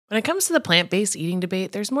When it comes to the plant-based eating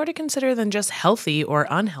debate, there's more to consider than just healthy or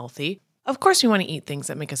unhealthy. Of course, we want to eat things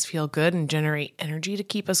that make us feel good and generate energy to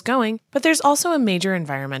keep us going, but there's also a major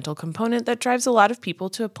environmental component that drives a lot of people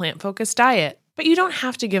to a plant-focused diet. But you don't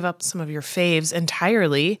have to give up some of your faves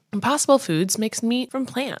entirely. Impossible Foods makes meat from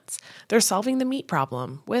plants. They're solving the meat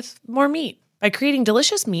problem with more meat. By creating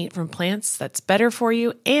delicious meat from plants that's better for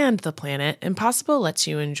you and the planet, Impossible lets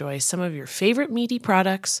you enjoy some of your favorite meaty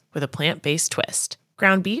products with a plant-based twist.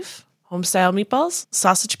 Ground beef, home-style meatballs,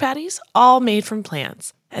 sausage patties, all made from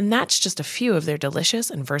plants. And that's just a few of their delicious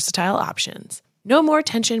and versatile options. No more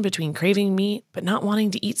tension between craving meat but not wanting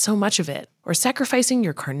to eat so much of it, or sacrificing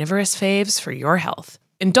your carnivorous faves for your health.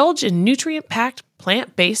 Indulge in nutrient-packed,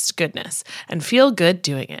 plant-based goodness and feel good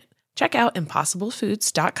doing it. Check out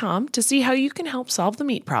ImpossibleFoods.com to see how you can help solve the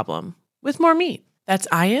meat problem with more meat. That's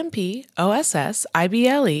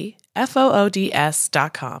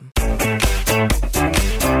ImpossibleFoods.com.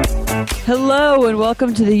 Hello and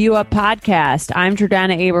welcome to the U Up Podcast. I'm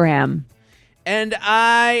Jordana Abraham. And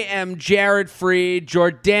I am Jared Freed.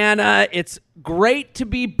 Jordana, it's great to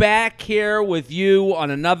be back here with you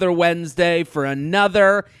on another Wednesday for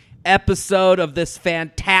another episode of this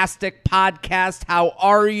fantastic podcast. How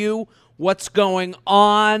are you? What's going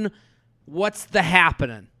on? What's the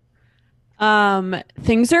happening?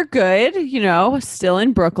 Things are good, still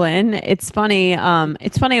in Brooklyn. It's funny.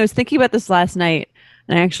 I was thinking about this last night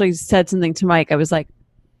and I actually said something to Mike. I was like,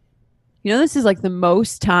 this is like the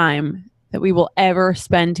most time that we will ever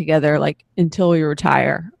spend together, like until we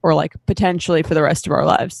retire or like potentially for the rest of our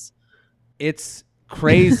lives. It's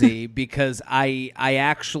crazy because I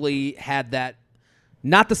actually had that,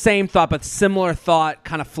 not the same thought, but similar thought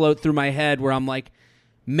kind of float through my head where I'm like,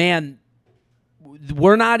 man,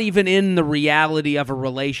 we're not even in the reality of a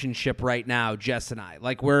relationship right now, Jess and I.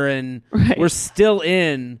 Like we're still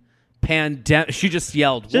in pandemic. She just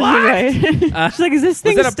yelled, "What?" Right. She's like, "Is this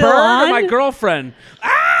thing was it a still bird on?" or my girlfriend?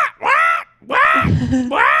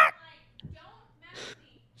 What?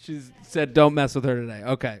 She said, "Don't mess with her today."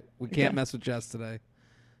 Okay, we can't mess with Jess today.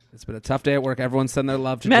 It's been a tough day at work. Everyone send their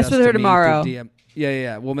love to Jess. Mess with her tomorrow.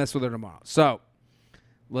 Yeah. We'll mess with her tomorrow. So,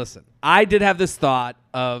 listen, I did have this thought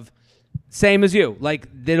of same as you. Like,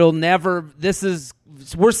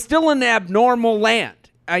 we're still in abnormal land.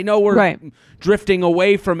 I know we're drifting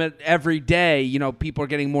away from it every day. People are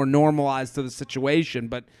getting more normalized to the situation.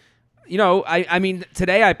 But, I mean,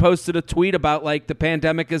 today I posted a tweet about, like, the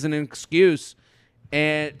pandemic isn't an excuse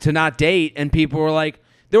to not date. And people were like,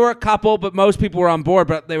 there were a couple, but most people were on board.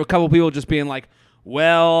 But there were a couple people just being like,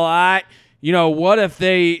 well, what if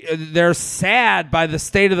they're sad by the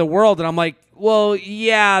state of the world? And I'm like, well,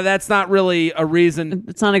 yeah, that's not really a reason.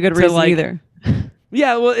 It's not a good reason either.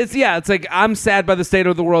 Yeah, well, it's like I'm sad by the state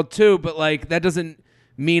of the world too, but like that doesn't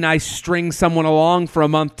mean I string someone along for a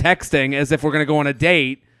month texting as if we're going to go on a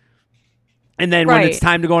date. And then when it's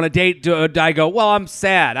time to go on a date, I go, well, I'm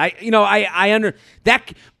sad. I under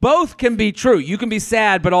that both can be true. You can be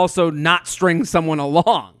sad, but also not string someone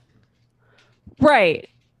along. Right.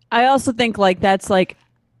 I also think that's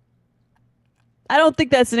I don't think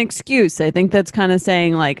that's an excuse. I think that's kind of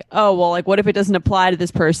saying like, oh, well, like what if it doesn't apply to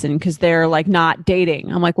this person because they're like not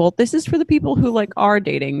dating? I'm like, well, this is for the people who like are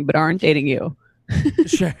dating but aren't dating you.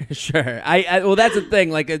 Sure. Well, that's the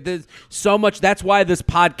thing. Like there's so much. That's why this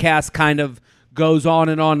podcast kind of goes on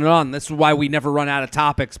and on and on. This is why we never run out of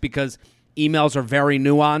topics because emails are very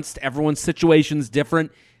nuanced. Everyone's situation's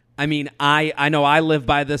different. I mean, I know I live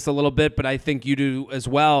by this a little bit, but I think you do as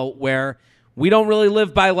well, where we don't really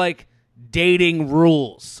live by like dating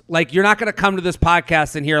rules. Like you're not going to come to this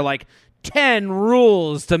podcast and hear like 10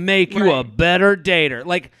 rules to make you a better dater.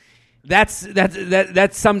 Like that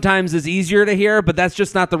sometimes is easier to hear, but that's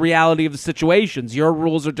just not the reality of the situations. Your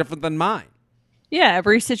rules are different than mine. Yeah,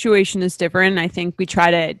 every situation is different. I think we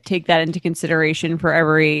try to take that into consideration for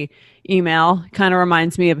every email. Kind of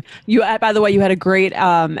reminds me of you. By the way, you had a great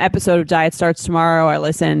episode of Diet Starts Tomorrow. I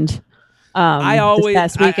listened this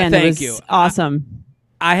past weekend. Thank it was you. Awesome.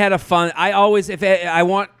 I had a fun. I always, if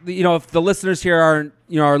the listeners here are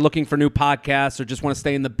looking for new podcasts or just want to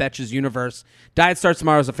stay in the Betches universe, Diet Starts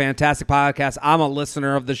Tomorrow is a fantastic podcast. I'm a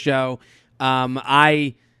listener of the show.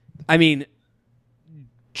 I mean,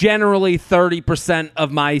 generally 30%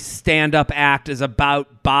 of my stand-up act is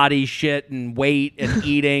about body shit and weight and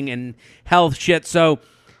eating and health shit. So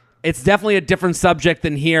it's definitely a different subject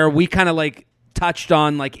than here. We kind of like touched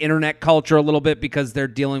on like internet culture a little bit because they're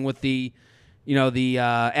dealing with the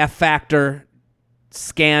F Factor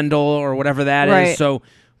scandal or whatever that is. So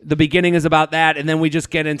the beginning is about that, and then we just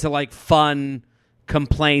get into like fun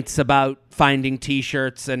complaints about finding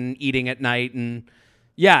T-shirts and eating at night and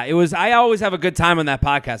Yeah, it was. I always have a good time on that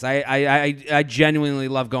podcast. I genuinely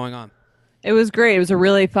love going on. It was great. It was a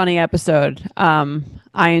really funny episode.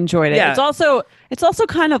 I enjoyed it. Yeah. It's also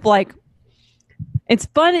kind of like, it's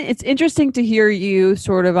fun. It's interesting to hear you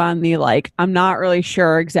sort of on the like, I'm not really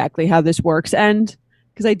sure exactly how this works end,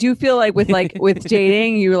 because I do feel like with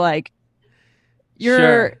dating, you're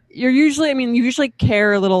usually, I mean, you usually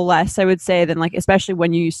care a little less, I would say, than like, especially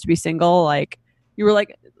when you used to be single. Like you were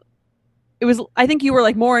like, I think you were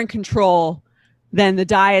like more in control than the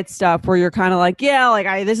diet stuff, where you're kind of like, yeah,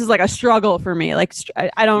 like this is like a struggle for me. Like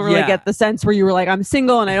I don't really get the sense where you were like, I'm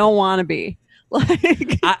single and I don't want to be.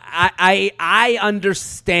 Like I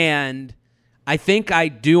understand. I think I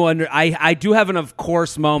do I do have an of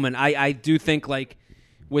course moment. I do think like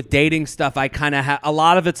with dating stuff, I kind of have a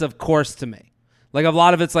lot of it's of course to me. Like a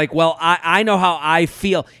lot of it's like, well, I know how I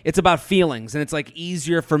feel. It's about feelings, and it's like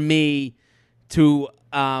easier for me to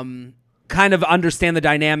kind of understand the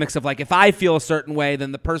dynamics of like, if I feel a certain way,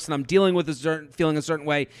 then the person I'm dealing with is feeling a certain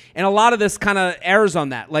way. And a lot of this kind of errs on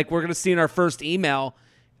that. Like we're going to see in our first email,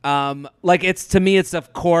 like it's, to me, it's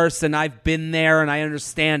of course, and I've been there and I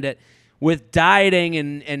understand it. With dieting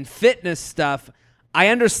and fitness stuff, I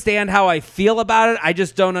understand how I feel about it. I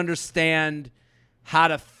just don't understand how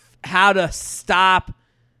to stop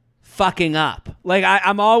fucking up. Like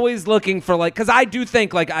I'm always looking for like, because I do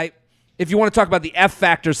think like if you want to talk about the F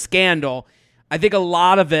Factor scandal, I think a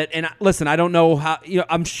lot of it, and listen, I don't know how,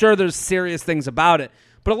 I'm sure there's serious things about it,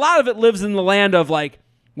 but a lot of it lives in the land of like,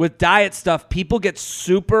 with diet stuff, people get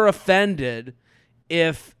super offended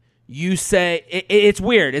if you say, it's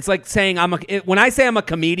weird. It's like saying when I say I'm a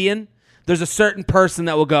comedian, there's a certain person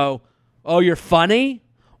that will go, oh, you're funny?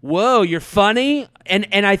 Whoa, you're funny? And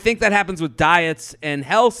I think that happens with diets and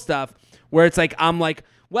health stuff, where it's like, I'm like,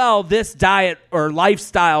 well, this diet or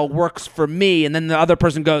lifestyle works for me. And then the other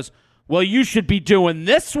person goes, well, you should be doing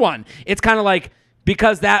this one. It's kind of like,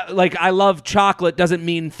 because that, like, I love chocolate doesn't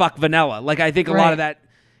mean fuck vanilla. Like, I think a lot of that.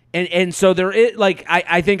 And so there is, like,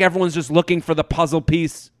 I think everyone's just looking for the puzzle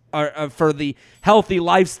piece or for the healthy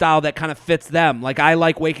lifestyle that kind of fits them. Like, I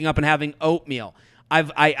like waking up and having oatmeal.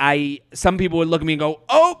 Some people would look at me and go,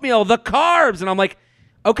 oatmeal, the carbs. And I'm like,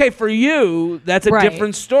 okay, for you, that's a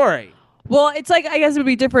different story. Well, it's like, I guess it would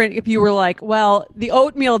be different if you were like, well, the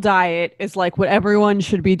oatmeal diet is like what everyone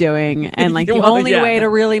should be doing. And like the only way to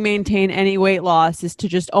really maintain any weight loss is to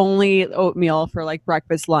just only oatmeal for like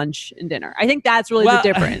breakfast, lunch, and dinner. I think that's really the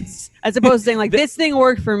difference. As opposed to saying like, this thing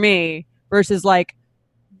worked for me versus like,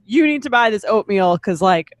 you need to buy this oatmeal because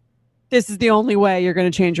like, this is the only way you're going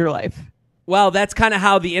to change your life. Well, that's kind of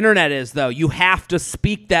how the internet is, though. You have to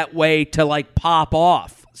speak that way to like pop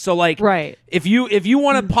off. So like, if you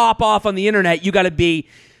want to pop off on the internet, you got to be,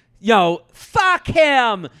 fuck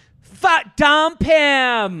him, dump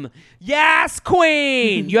him, yes,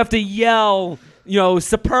 queen. You have to yell,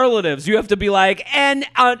 superlatives. You have to be like, and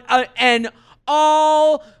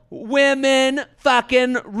all women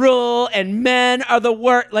fucking rule, and men are the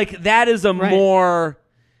worst. Like that is a more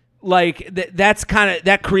like that's kind of,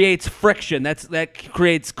 that creates friction. That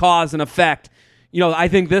creates cause and effect. I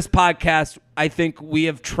think this podcast, I think we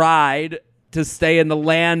have tried to stay in the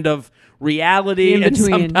land of reality and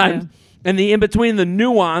sometimes and the in-between, the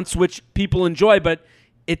nuance, which people enjoy, but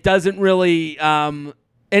it doesn't really, and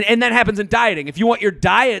that happens in dieting. If you want your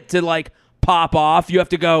diet to like pop off, you have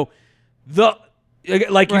to go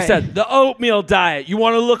you said, the oatmeal diet. You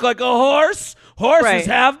want to look like a horse? Horses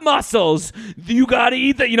have muscles. You got to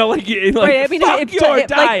eat that. I mean, fuck your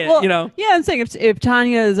diet. Yeah, I'm saying if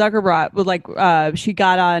Tanya Zuckerbrot would like, she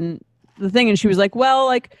got on the thing and she was like, well,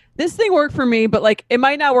 like this thing worked for me, but like it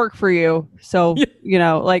might not work for you. So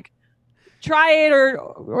like try it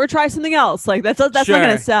or try something else. Like that's not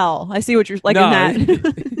going to sell. I see what you're like in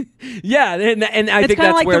that. Yeah, and I think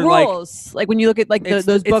that's like where the rules. Like when you look at like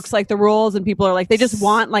those books, like the rules, and people are like, they just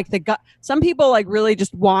want like some people like really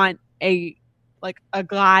just want a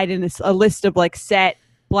guide and a list of like set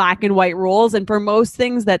black and white rules. And for most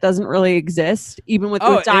things that doesn't really exist, even with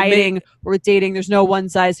dieting or with dating, there's no one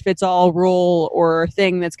size fits all rule or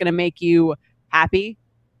thing that's going to make you happy.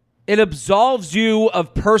 It absolves you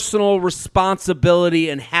of personal responsibility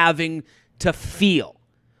and having to feel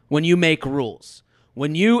when you make rules.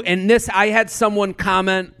 I had someone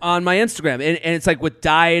comment on my Instagram and it's like with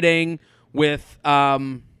dieting, with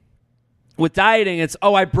dieting, it's,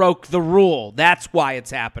 I broke the rule. That's why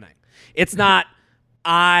it's happening. It's not,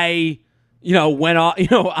 I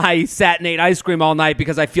sat and ate ice cream all night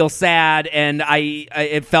because I feel sad and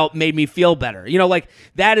it made me feel better. Like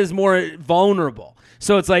that is more vulnerable.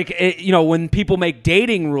 So it's like, when people make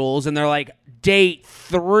dating rules and they're like, date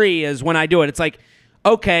 3 is when I do it. It's like,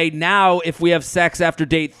 okay, now if we have sex after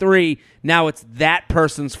date 3, now it's that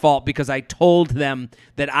person's fault because I told them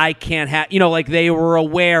that I can't have, like they were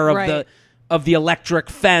aware of the electric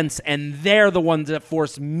fence and they're the ones that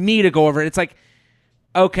forced me to go over it. It's like,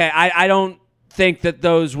 okay, I don't think that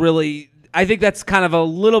those really, I think that's kind of a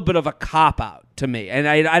little bit of a cop-out to me. And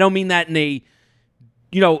I don't mean that in a,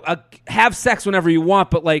 have sex whenever you want,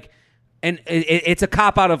 but like, and it's a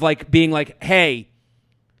cop-out of like being like, hey,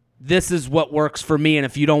 this is what works for me, and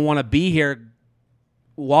if you don't want to be here,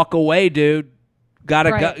 walk away, dude.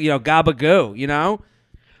 Gotta go, gabagoo,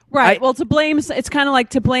 Right. Well, it's kind of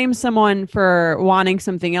like to blame someone for wanting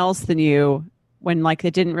something else than you when like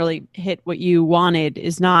it didn't really hit what you wanted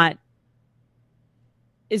is not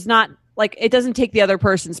like it doesn't take the other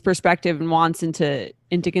person's perspective and wants into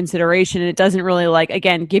consideration. And it doesn't really like,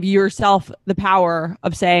 again, give yourself the power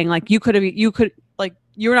of saying like you could like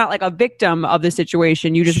you're not like a victim of the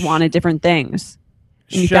situation. You just wanted different things.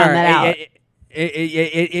 And you found that out.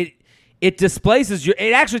 It displaces you.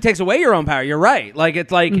 It actually takes away your own power. You're right. Like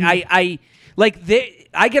it's like I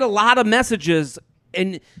get a lot of messages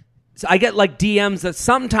and I get like DMs that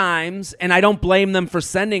sometimes, and I don't blame them for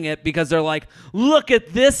sending it because they're like, look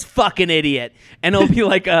at this fucking idiot. And it'll be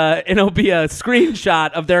like a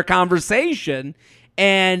screenshot of their conversation.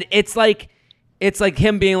 And it's like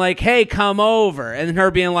him being like, hey, come over. And her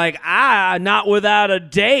being like, not without a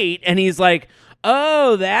date. And he's like,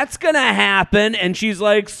 oh, that's going to happen. And she's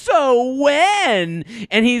like, so when?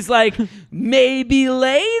 And he's like, maybe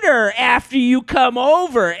later after you come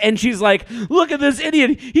over. And she's like, look at this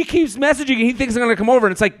idiot. He keeps messaging and he thinks I'm going to come over.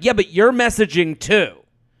 And it's like, yeah, but you're messaging too.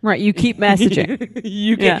 Right. You keep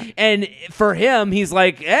messaging. And for him, he's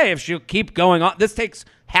like, hey, if she'll keep going on, this takes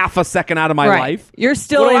half a second out of my life. You're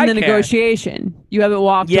still in the negotiation. You haven't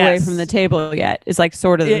walked away from the table yet. It's like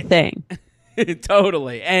sort of the thing.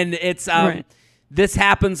 Totally. And it's, this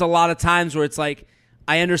happens a lot of times where it's like,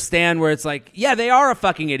 I understand where it's like, yeah, they are a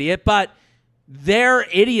fucking idiot, but their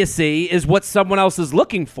idiocy is what someone else is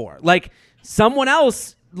looking for. Like someone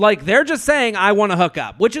else, like they're just saying, I want to hook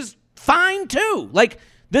up, which is fine too. Like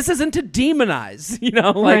this isn't to demonize,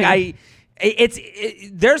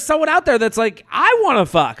 there's someone out there that's like, I want to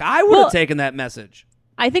fuck. I would have taken that message.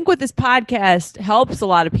 I think what this podcast helps a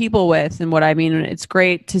lot of people with, and what I mean, it's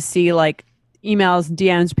great to see like emails and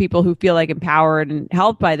DMs, people who feel like empowered and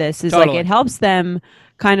helped by this is like, it helps them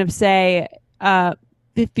kind of say,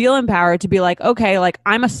 feel empowered to be like, okay, like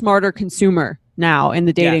I'm a smarter consumer now in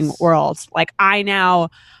the dating world. Like I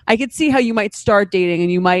could see how you might start dating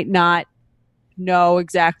and you might not know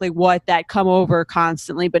exactly what that come over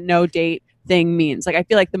constantly, but no date thing means. Like I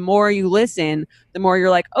feel like the more you listen, the more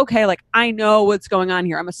you're like, okay, like I know what's going on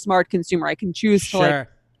here. I'm a smart consumer. I can choose to like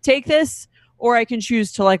take this, or I can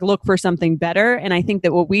choose to like look for something better. And I think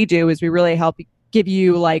that what we do is we really help give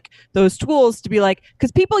you like those tools to be like,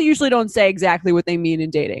 because people usually don't say exactly what they mean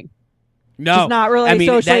in dating. No, it's not really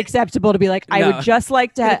socially acceptable to be like, I would just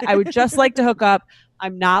like to hook up.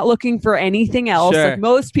 I'm not looking for anything else. Like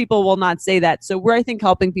most people will not say that. So we're, I think,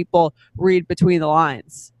 helping people read between the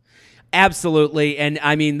lines. Absolutely. And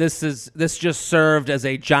I mean, this just served as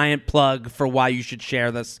a giant plug for why you should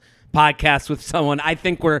share this podcast with someone. I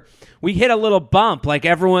think we hit a little bump. Like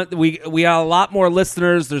everyone, we got a lot more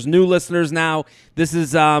listeners. There's new listeners now. This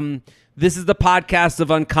is the podcast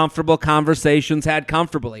of uncomfortable conversations had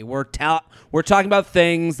comfortably. We're talking about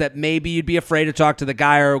things that maybe you'd be afraid to talk to the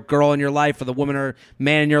guy or girl in your life or the woman or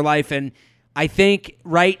man in your life. And I think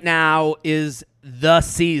right now is the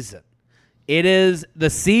season. The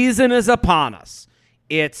season is upon us.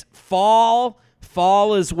 It's fall.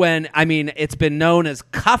 Fall is when, it's been known as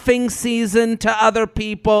cuffing season to other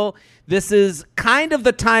people. This is kind of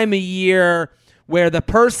the time of year where the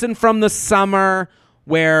person from the summer,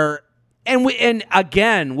 and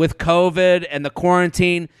again, with COVID and the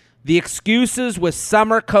quarantine, the excuses with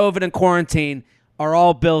summer, COVID, and quarantine are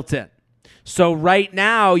all built in. So right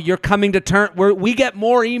now, you're coming to we get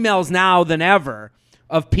more emails now than ever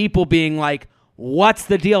of people being like, what's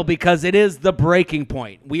the deal? Because it is the breaking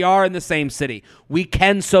point. We are in the same city. We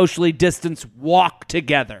can socially distance, walk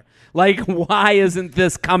together. Like, why isn't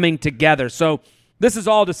this coming together? So this is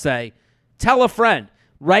all to say, tell a friend.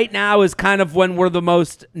 Right now is kind of when we're the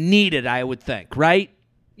most needed, I would think, right?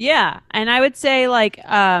 Yeah. And I would say, like,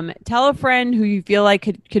 tell a friend who you feel like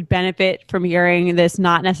could benefit from hearing this,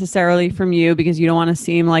 not necessarily from you because you don't want to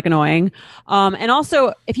seem like annoying. And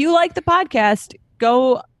also, if you like the podcast,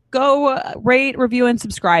 go rate, review, and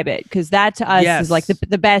subscribe it, because that to us is like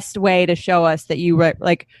the best way to show us that you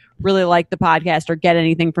really like the podcast or get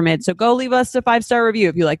anything from it. So go leave us a 5-star review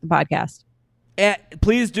if you like the podcast.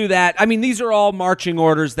 Please do that. I mean, these are all marching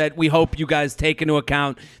orders that we hope you guys take into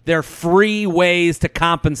account. They're free ways to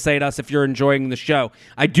compensate us if you're enjoying the show.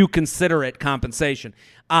 I do consider it compensation.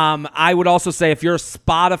 I would also say if you're a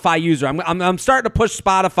Spotify user, I'm starting to push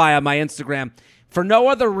Spotify on my Instagram for no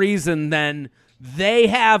other reason than they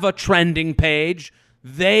have a trending page.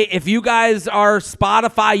 If you guys are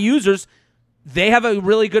Spotify users, they have a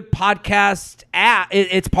really good podcast app.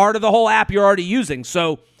 It's part of the whole app you're already using.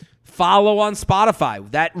 So follow on Spotify.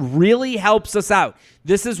 That really helps us out.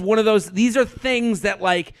 This is one of those, these are things that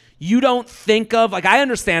like you don't think of. Like, I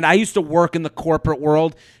understand, I used to work in the corporate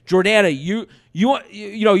world. Jordana, you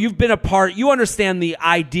know, you've been a part, you understand the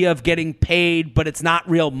idea of getting paid, but it's not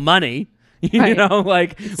real money. You know,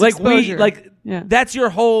 like exposure. That's your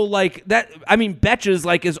whole, like, that, I mean, Betches,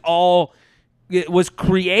 like, it was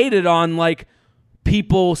created on, like,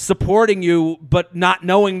 people supporting you, but not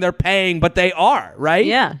knowing they're paying, but they are, right?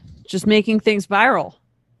 Yeah. Just making things viral.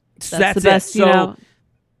 That's the best, it. So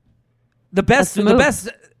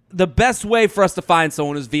the best way for us to find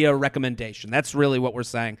someone is via recommendation. That's really what we're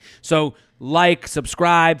saying. So like,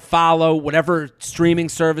 subscribe, follow, whatever streaming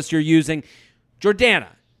service you're using. Jordana,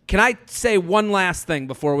 can I say one last thing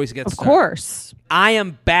before we get started? Of course. I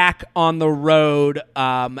am back on the road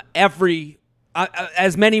as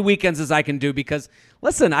many weekends as I can do because,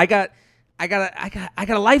 listen, I got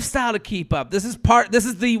a lifestyle to keep up. This is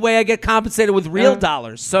the way I get compensated with real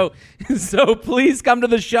dollars. So please come to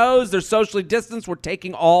the shows. They're socially distanced. We're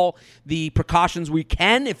taking all the precautions we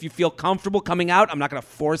can. If you feel comfortable coming out, I'm not going to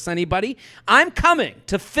force anybody. I'm coming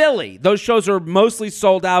to Philly. Those shows are mostly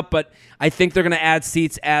sold out, but I think they're going to add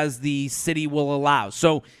seats as the city will allow.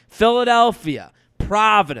 So Philadelphia,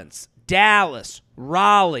 Providence, Dallas,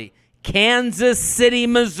 Raleigh, Kansas City,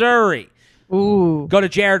 Missouri. Ooh. Go to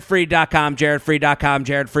jaredfreed.com, jaredfreed.com,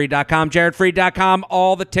 jaredfreed.com, jaredfreed.com.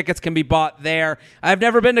 All the tickets can be bought there. I've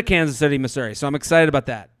never been to Kansas City, Missouri, so I'm excited about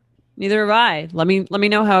that. Neither have I. Let me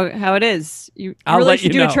know how it is. I'll really let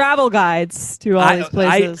should you do know. Travel guides to all these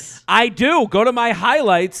places. I do. Go to my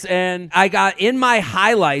highlights, and I got in my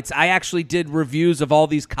highlights, I actually did reviews of all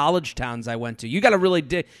these college towns I went to. You got to really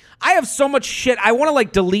dig. I have so much shit. I want to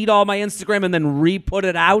like delete all my Instagram and then re-put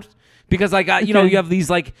it out. Because I got, you know, you have these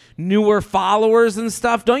like newer followers and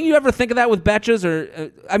stuff. Don't you ever think of that with Betches?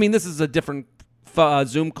 Or I mean, this is a different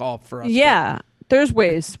Zoom call for us. Yeah, there's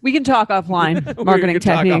ways we can talk offline. Marketing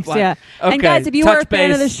techniques. Yeah. Okay. And guys, if you are a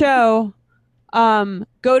fan of the show,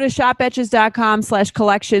 go to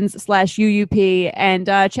shopbetches.com/collections/UUP and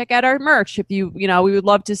check out our merch. If we would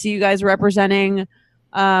love to see you guys representing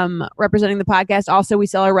the podcast. Also, we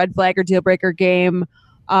sell our red flag or deal breaker game.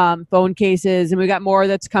 Phone cases, and we got more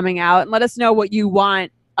that's coming out. And let us know what you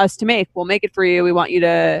want us to make. We'll make it for you. We want you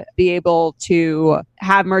to be able to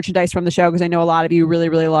have merchandise from the show because I know a lot of you really,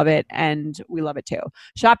 really love it, and we love it too.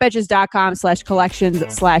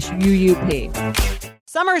 shopbetches.com/collections/UUP.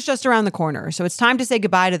 Summer is just around the corner, so it's time to say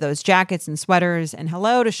goodbye to those jackets and sweaters and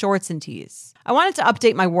hello to shorts and tees. I wanted to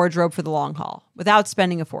update my wardrobe for the long haul without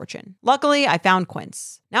spending a fortune. Luckily, I found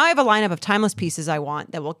Quince. Now I have a lineup of timeless pieces I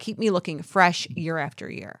want that will keep me looking fresh year after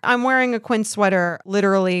year. I'm wearing a Quince sweater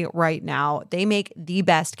literally right now. They make the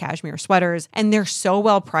best cashmere sweaters, and they're so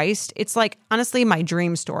well priced. It's like, honestly, my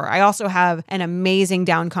dream store. I also have an amazing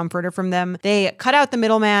down comforter from them. They cut out the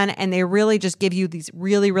middleman, and they really just give you these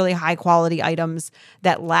really, really high quality items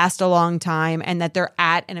that last a long time and that they're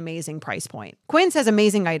at an amazing price point. Quince has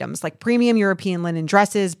amazing items like premium European linen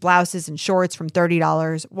dresses, blouses, and shorts from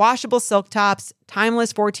 $30, washable silk tops,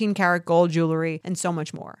 timeless 14-karat gold jewelry, and so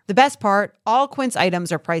much more. The best part, all Quince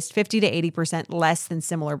items are priced 50 to 80% less than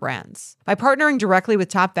similar brands. By partnering directly with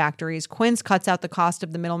top factories, Quince cuts out the cost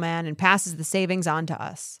of the middleman and passes the savings on to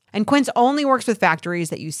us. And Quince only works with factories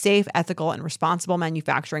that use safe, ethical, and responsible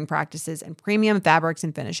manufacturing practices and premium fabrics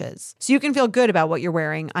and finishes, so you can feel good about what you're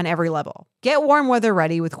wearing on every level. Get warm weather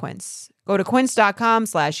ready with Quince. Go to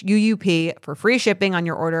quince.com/UUP for free shipping on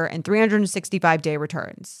your order and 365-day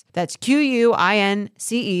returns. That's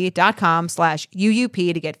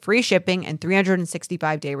QUINCE.com/UUP to get free shipping and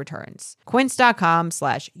 365-day returns.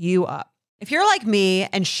 Quince.com/UUP. If you're like me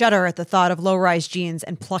and shudder at the thought of low-rise jeans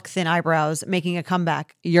and pluck-thin eyebrows making a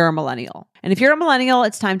comeback, you're a millennial. And if you're a millennial,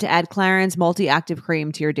 it's time to add Clarins Multi-Active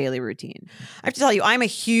Cream to your daily routine. I have to tell you, I'm a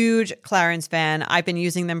huge Clarins fan. I've been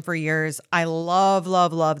using them for years. I love,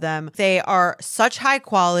 love, love them. They are such high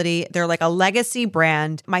quality. They're like a legacy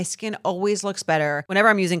brand. My skin always looks better whenever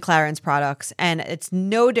I'm using Clarins products, and it's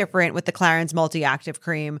no different with the Clarins Multi-Active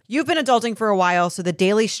Cream. You've been adulting for a while, so the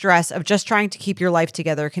daily stress of just trying to keep your life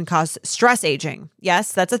together can cause stress aging.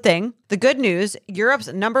 Yes, that's a thing. The good news, Europe's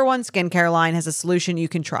 #1 skincare line has a solution you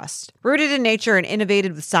can trust. Rooted in nature and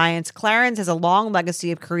innovated with science, Clarins has a long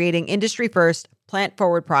legacy of creating industry-first,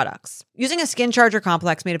 plant-forward products. Using a skin charger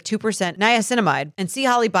complex made of 2% niacinamide and sea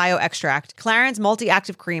holly bioextract, Clarins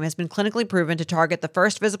Multi-Active Cream has been clinically proven to target the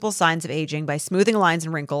first visible signs of aging by smoothing lines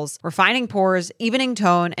and wrinkles, refining pores, evening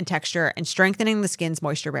tone and texture, and strengthening the skin's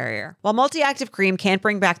moisture barrier. While Multi-Active Cream can't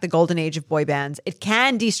bring back the golden age of boy bands, it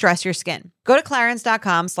can de-stress your skin. Go to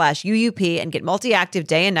clarins.com/UUP and get Multi-Active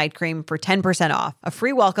Day and Night Cream for 10% off, a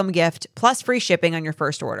free welcome gift, plus free shipping on your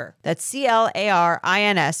first order. That's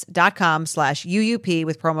clarins.com/UUP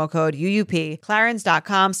with promo code UUP,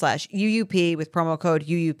 clarins.com/UUP with promo code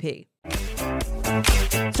UUP.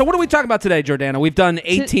 So what are we talking about today, Jordana? We've done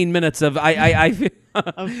 18 minutes of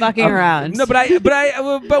Of fucking around. No,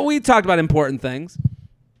 but we talked about important things.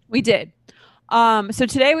 We did. So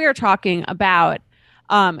today we are talking about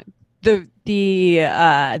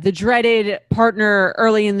the dreaded partner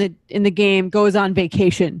early in the game goes on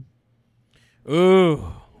vacation. Ooh,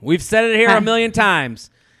 we've said it here a million times.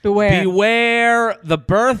 Beware the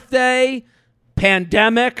birthday,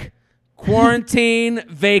 pandemic, quarantine,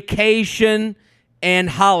 vacation, and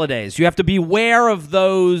holidays. You have to beware of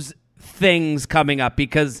those things coming up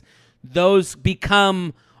because those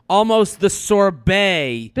become almost the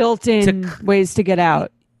sorbet. Built-in ways to get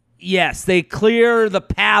out. Yes, they clear the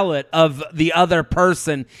palate of the other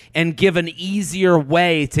person and give an easier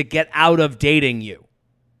way to get out of dating you.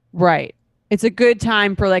 Right. It's a good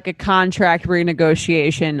time for like a contract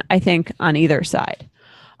renegotiation, I think, on either side.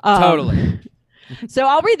 Totally. So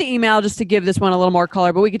I'll read the email just to give this one a little more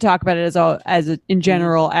color, but we could talk about it as in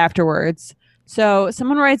general afterwards. So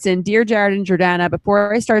someone writes in, Dear Jared and Jordana,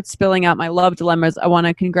 before I start spilling out my love dilemmas, I want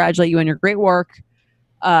to congratulate you on your great work.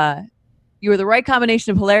 You are the right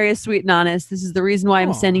combination of hilarious, sweet, and honest. This is the reason why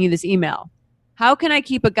I'm sending you this email. How can I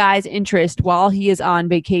keep a guy's interest while he is on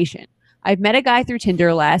vacation? I've met a guy through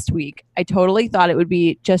Tinder last week. I totally thought it would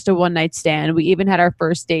be just a one-night stand. We even had our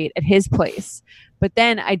first date at his place. But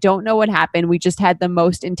then I don't know what happened. We just had the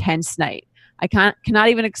most intense night. I cannot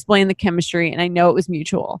even explain the chemistry, and I know it was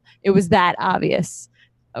mutual. It was that obvious.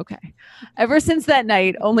 Okay. Ever since that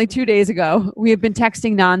night, only 2 days ago, we have been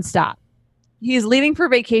texting nonstop. He is leaving for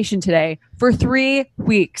vacation today for 3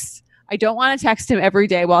 weeks. I don't want to text him every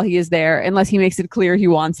day while he is there unless he makes it clear he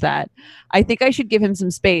wants that. I think I should give him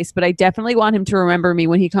some space, but I definitely want him to remember me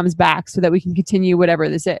when he comes back so that we can continue whatever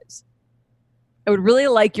this is. I would really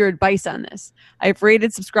like your advice on this. I've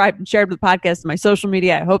rated, subscribed, and shared the podcast on my social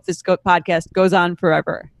media. I hope this podcast goes on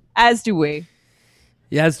forever. As do we.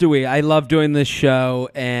 Yeah, as do we. I love doing this show,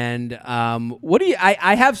 and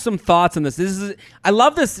I have some thoughts on this. I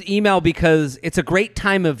love this email because it's a great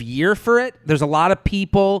time of year for it. There's a lot of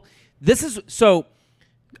people. So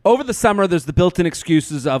over the summer, there's the built-in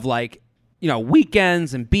excuses of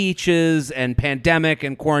weekends and beaches and pandemic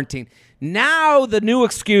and quarantine. Now the new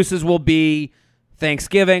excuses will be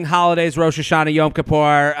Thanksgiving, holidays, Rosh Hashanah, Yom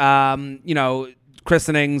Kippur,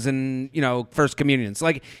 christenings and first communions.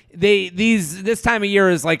 This time of year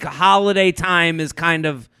is like holiday time is kind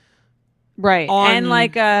of right. And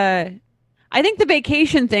I think the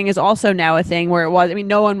vacation thing is also now a thing where it was. I mean,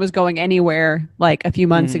 no one was going anywhere like a few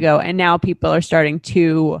months ago, and now people are starting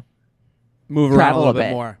to move around a little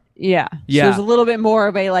bit more. Yeah. So there's a little bit more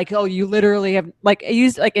of a you literally have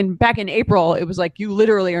back in April, it was like you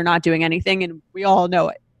literally are not doing anything, and we all know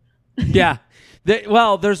it. Yeah.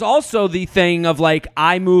 There's also the thing of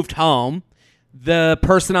I moved home. The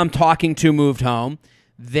person I'm talking to moved home.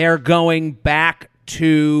 They're going back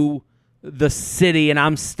to the city and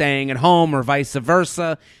I'm staying at home or vice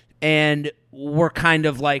versa. And we're kind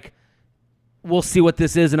of we'll see what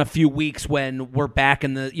this is in a few weeks when we're back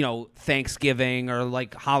in the, Thanksgiving or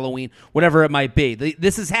Halloween, whatever it might be.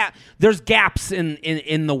 This is there's gaps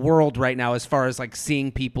in the world right now as far as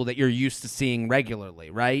seeing people that you're used to seeing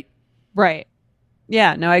regularly, right? Right.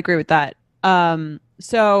 Yeah, no, I agree with that.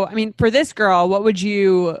 So, I mean, for this girl, what would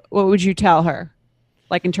you tell her?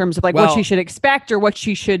 In terms of what she should expect or what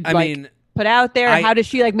she should put out there? How does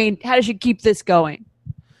she keep this going?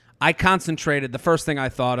 I concentrated. The first thing I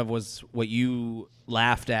thought of was what you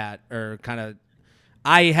laughed at, or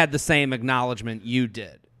I had the same acknowledgement you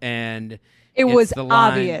did, and it was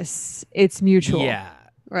obvious. It's mutual. Yeah,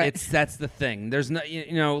 right. That's the thing. There's no,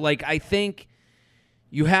 I think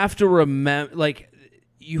you have to remember,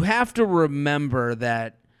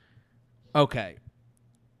 that. Okay,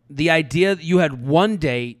 the idea that you had one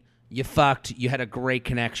date, you fucked, you had a great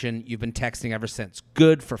connection, you've been texting ever since.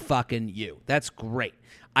 Good for fucking you. That's great.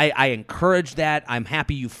 I encourage that. I'm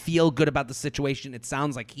happy you feel good about the situation. It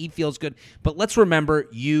sounds like he feels good. But let's remember,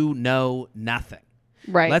 you know nothing.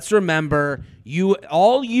 Right. Let's remember,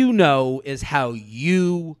 all you know is how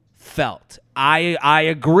you felt. I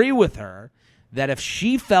agree with her that if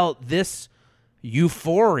she felt this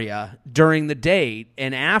euphoria during the date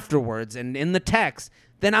and afterwards and in the text,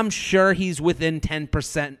 then I'm sure he's within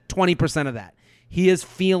 10%, 20% of that. He is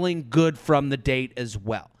feeling good from the date as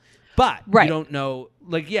well. But you don't know,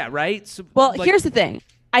 right? So, well, here's the thing.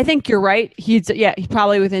 I think you're right. He's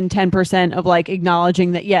probably within 10% of like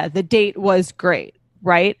acknowledging that, the date was great,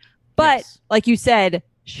 right? But like you said,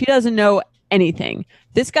 she doesn't know anything.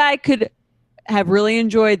 This guy could have really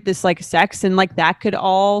enjoyed this like sex, and like that could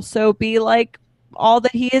also be like all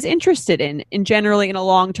that he is interested in generally in a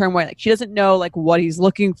long-term way. Like she doesn't know like what he's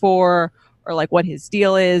looking for or like what his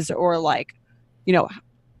deal is or like,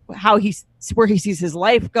 how where he sees his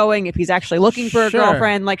life going, if he's actually looking for a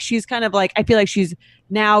girlfriend. Like she's kind of like, I feel like she's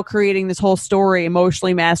now creating this whole story,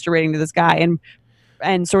 emotionally masturbating to this guy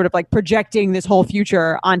and sort of like projecting this whole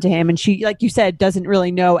future onto him. And she, like you said, doesn't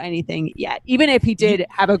really know anything yet, even if he did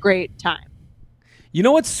have a great time. You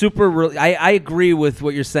know what's I agree with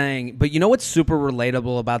what you're saying, but you know what's super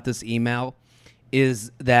relatable about this email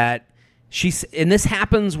is that and this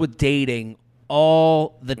happens with dating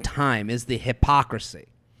all the time, is the hypocrisy.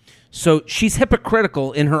 So she's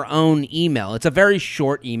hypocritical in her own email. It's a very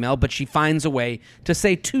short email, but she finds a way to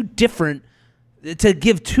say to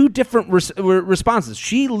give two different responses.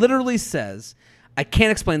 She literally says, I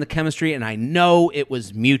can't explain the chemistry, and I know it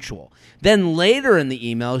was mutual. Then later in the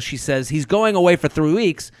email, she says, he's going away for 3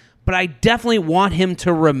 weeks, but I definitely want him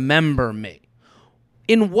to remember me.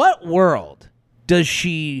 In what world does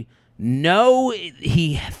she know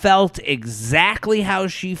he felt exactly how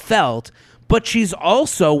she felt, but she's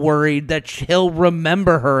also worried that he'll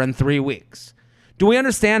remember her in 3 weeks? Do we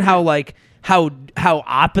understand how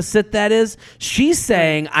opposite that is? She's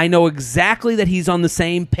saying, I know exactly that he's on the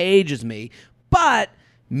same page as me, but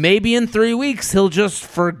maybe in 3 weeks, he'll just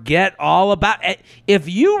forget all about it. If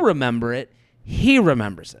you remember it, he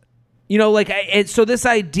remembers it. So this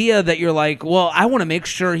idea that you're like, well, I want to make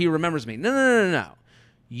sure he remembers me. No.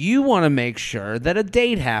 You want to make sure that a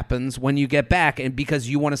date happens when you get back, and because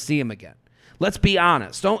you want to see him again. Let's be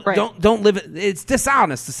honest. Don't live it. It's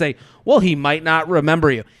dishonest to say, well, he might not remember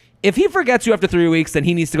you. If he forgets you after 3 weeks, then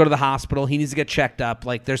he needs to go to the hospital. He needs to get checked up.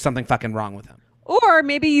 Like there's something fucking wrong with him. Or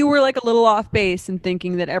maybe you were like a little off base and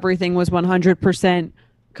thinking that everything was 100%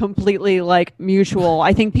 completely like mutual.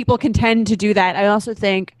 I think people can tend to do that. I also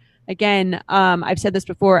think, again, I've said this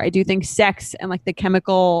before, I do think sex and like the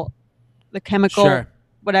chemical Sure.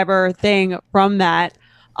 whatever thing from that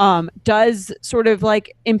does sort of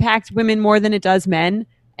like impact women more than it does men.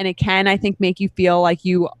 And it can, I think, make you feel like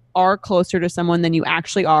you are closer to someone than you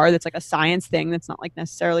actually are. That's like a science thing. That's not like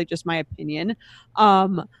necessarily just my opinion.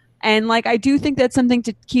 And like, I do think that's something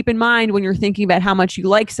to keep in mind when you're thinking about how much you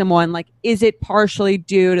like someone. Like, is it partially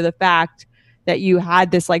due to the fact that you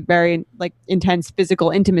had this like very like intense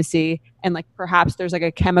physical intimacy, and like perhaps there's like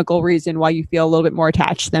a chemical reason why you feel a little bit more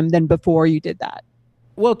attached to them than before you did that?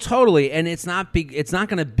 Well, totally. And it's not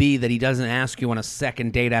going to be that he doesn't ask you on a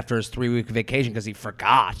second date after his 3-week vacation because he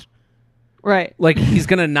forgot. Right. Like he's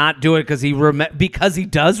going to not do it because he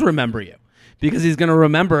does remember you. Because he's going to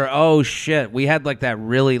remember, oh, shit, we had like that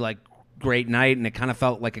really like great night and it kind of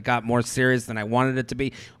felt like it got more serious than I wanted it to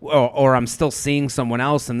be. Or I'm still seeing someone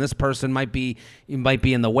else and this person might be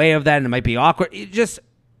in the way of that and it might be awkward. It just,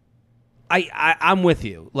 I'm with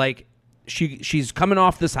you. Like she's coming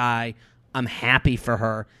off this high. I'm happy for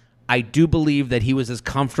her. I do believe that he was as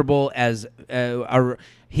comfortable as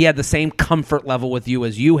he had the same comfort level with you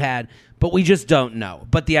as you had, but we just don't know.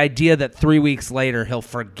 But the idea that 3 weeks later he'll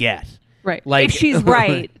forget. Right. Like, if she's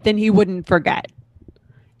right, then he wouldn't forget.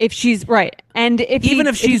 If she's right. And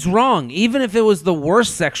if she's wrong, even if it was the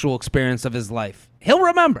worst sexual experience of his life, he'll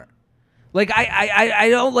remember. Like I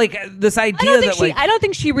don't like this idea I don't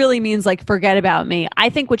think she really means like forget about me. I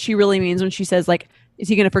think what she really means when she says like, is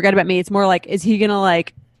he going to forget about me? It's more like, is he going to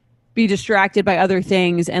like be distracted by other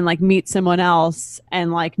things and like meet someone else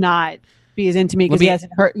and like not be as into me because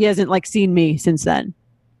he hasn't like seen me since then.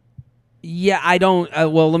 Yeah, I don't.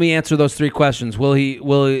 Well, let me answer those 3 questions.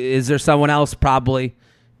 Is there someone else? Probably.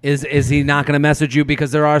 Is he not going to message you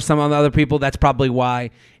because there are some other people? That's probably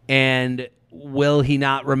why. And will he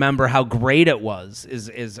not remember how great it was?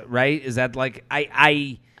 Is right? Is that like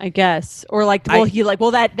I guess, or like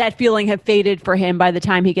will that feeling have faded for him by the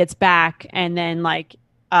time he gets back, and then like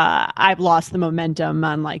I've lost the momentum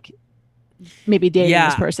on like maybe dating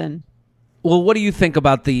this person. Well, what do you think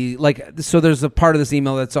about so there's a part of this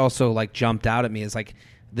email that's also like jumped out at me is like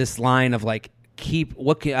this line of like keep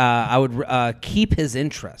his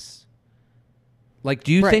interests. Like,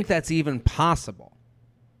 do you think that's even possible?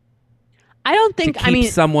 I don't to think,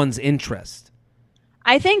 keep someone's interest?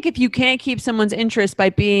 I think if you can't keep someone's interest by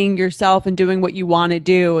being yourself and doing what you want to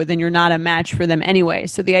do, then you're not a match for them anyway.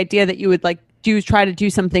 So the idea that you would like try to do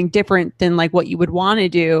something different than like what you would want to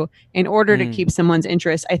do in order to keep someone's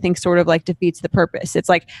interest, I think sort of like defeats the purpose. It's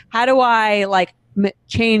like, how do I like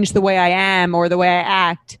change the way I am or the way I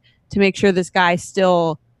act to make sure this guy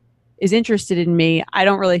still is interested in me? I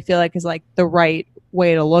don't really feel like is like the right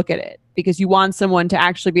way to look at it, because you want someone to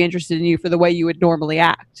actually be interested in you for the way you would normally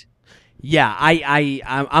act. Yeah,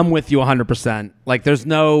 I'm with you 100%. Like, there's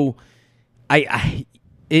no,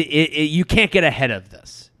 you can't get ahead of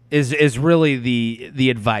this. Is really the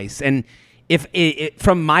advice. And if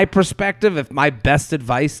from my perspective, if my best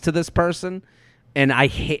advice to this person, and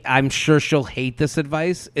I'm sure she'll hate this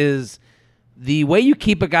advice, is the way you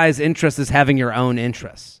keep a guy's interest is having your own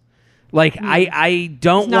interests. Like, I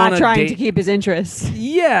don't want not trying to keep his interests.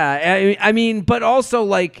 Yeah, I mean, but also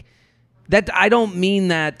like. That I don't mean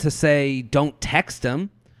that to say don't text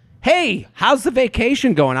him. Hey, how's the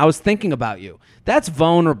vacation going? I was thinking about you. That's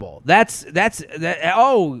vulnerable. That's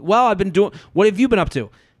oh, well, I've been doing. What have you been up to?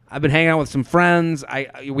 I've been hanging out with some friends.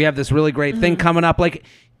 We have this really great thing coming up. Like,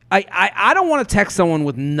 I don't want to text someone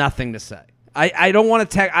with nothing to say. I don't want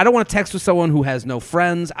to text. I don't want to text with someone who has no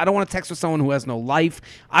friends. I don't want to text with someone who has no life.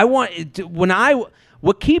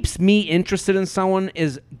 What keeps me interested in someone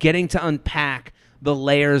is getting to unpack the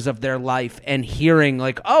layers of their life and hearing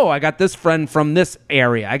like, oh, I got this friend from this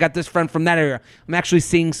area. I got this friend from that area. I'm actually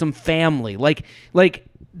seeing some family. Like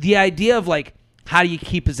the idea of like, how do you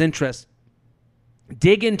keep his interest?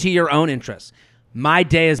 Dig into your own interests. My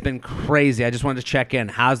day has been crazy. I just wanted to check in.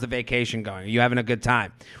 How's the vacation going? Are you having a good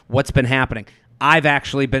time? What's been happening? I've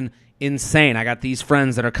actually been insane. I got these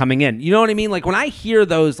friends that are coming in. You know what I mean? Like, when I hear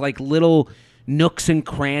those like little nooks and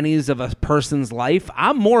crannies of a person's life,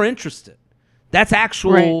 I'm more interested. That's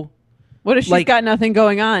actual. Right. What if she's got nothing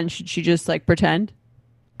going on? Should she just like pretend?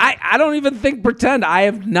 I don't even think pretend. I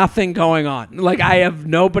have nothing going on. Like, I have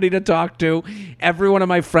nobody to talk to. Every one of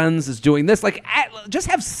my friends is doing this. Like, just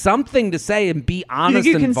have something to say and be honest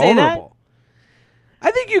and vulnerable. I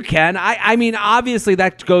think you can. I mean, obviously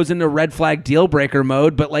that goes into red flag deal breaker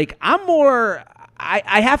mode, but like, I'm more.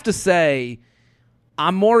 I have to say,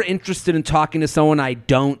 I'm more interested in talking to someone I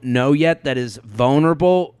don't know yet that is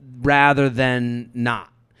vulnerable rather than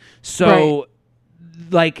not. So,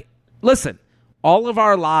 like, listen, all of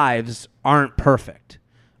our lives aren't perfect.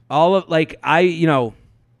 I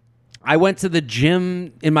went to the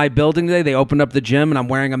gym in my building today. They opened up the gym and I'm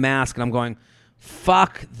wearing a mask and I'm going,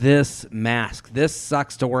 fuck this mask. This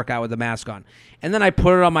sucks to work out with the mask on. And then I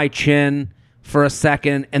put it on my chin for a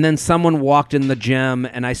second, and then someone walked in the gym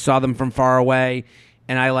and I saw them from far away,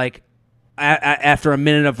 and after a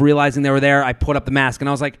minute of realizing they were there, I put up the mask and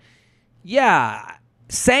I was like, yeah,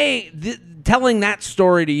 telling that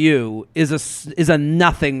story to you is a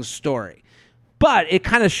nothing story, but it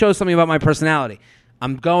kind of shows something about my personality.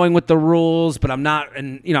 I'm going with the rules, but I'm not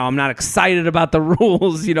excited about the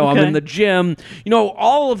rules. Okay. I'm in the gym.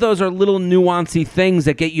 All of those are little nuancy things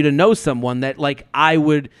that get you to know someone that like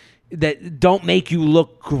that don't make you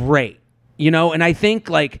look great. And I think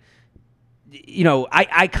like,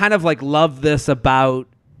 I kind of like love this about,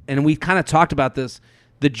 and we kind of talked about this,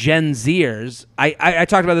 the Gen Zers. I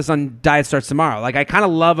talked about this on Diet Starts Tomorrow. Like, I kind of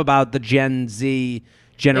love about the Gen Z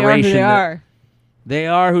generation. They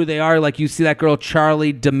are who they are. Like, you see that girl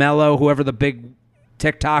Charlie D'Amelio, whoever the big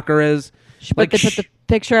TikToker is. But they put the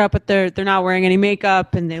picture up, but they're not wearing any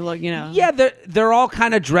makeup, and they look, Yeah, they're all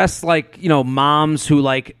kind of dressed like, moms who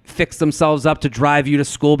like fix themselves up to drive you to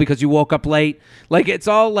school because you woke up late. Like, it's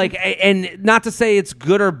all like, and not to say it's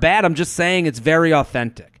good or bad. I'm just saying it's very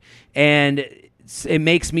authentic, and it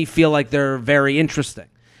makes me feel like they're very interesting.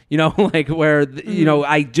 Like where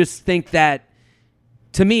I just think that.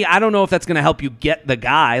 To me, I don't know if that's going to help you get the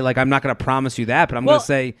guy. Like, I'm not going to promise you that, but I'm going to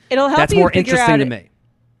say that's more interesting to me.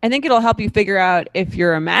 I think it'll help you figure out if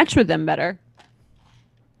you're a match with them better.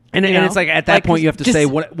 And it's like at that point you have to say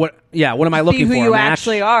what am I looking for? Be who you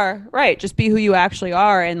actually are, right? Just be who you actually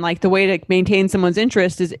are, and like the way to maintain someone's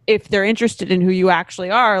interest is if they're interested in who you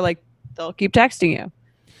actually are, like they'll keep texting you.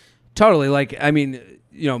 Totally. Like, I mean,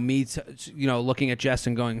 me, looking at Jess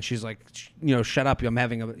and going, she's like, shut up,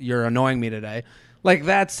 you're annoying me today. Like,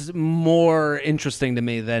 that's more interesting to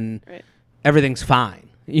me than everything's fine.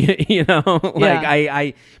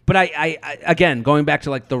 Like, but again, going back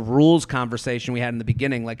to like the rules conversation we had in the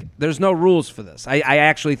beginning, like there's no rules for this. I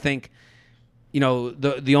actually think,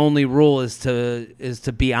 the only rule is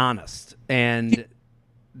to be honest. And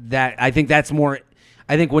that, I think that's more,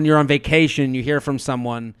 I think when you're on vacation, you hear from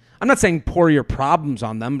someone, I'm not saying pour your problems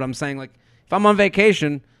on them, but I'm saying like, if I'm on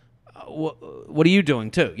vacation, what are you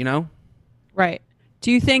doing too? You know? Right.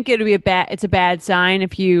 Do you think it would be it's a bad sign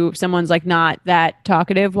if someone's like not that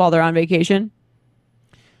talkative while they're on vacation?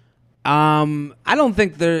 I don't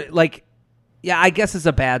think they're like, yeah, I guess it's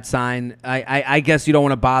a bad sign. I guess you don't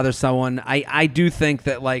want to bother someone. I do think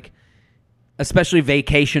that, like, especially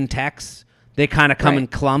vacation texts, they kind of come in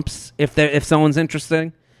clumps. If someone's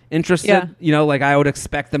interested, Yeah. you know, like I would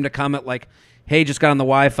expect them to come at like, hey, just got on the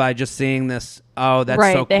Wi-Fi, just seeing this. Oh, that's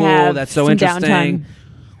so They cool. have That's so some interesting. downtime.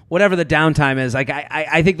 Whatever the downtime is, like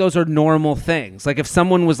I think those are normal things. Like if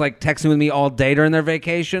someone was like texting with me all day during their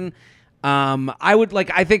vacation, I would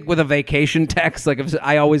like. I think with a vacation text, like if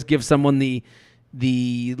I always give someone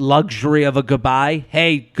the luxury of a goodbye.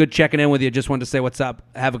 Hey, good checking in with you. Just wanted to say what's up.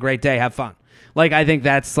 Have a great day. Have fun. Like I think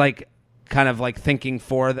that's like kind of like thinking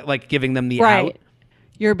for like giving them the out.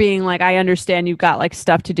 You're being like, I understand you've got like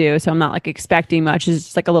stuff to do, so I'm not like expecting much. It's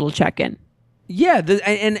just like a little check-in. Yeah,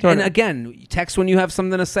 and again, text when you have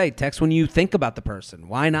something to say. Text when you think about the person.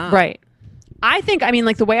 Why not? Right. I think, I mean,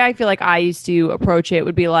 like the way I feel like I used to approach it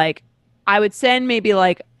would be like, I would send maybe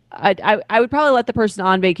like, I would probably let the person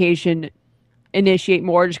on vacation initiate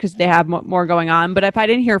more just because they have more going on. But if I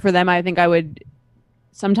didn't hear from them, I think I would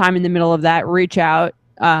sometime in the middle of that reach out,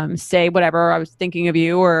 say whatever, I was thinking of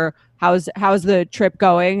you, or how's the trip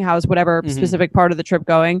going? How's whatever specific part of the trip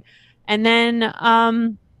going? And then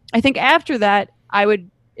I think after that, I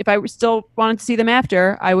would, if I still wanted to see them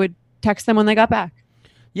after, I would text them when they got back.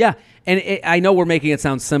 Yeah, and I know we're making it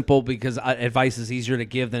sound simple because advice is easier to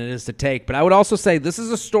give than it is to take, but I would also say this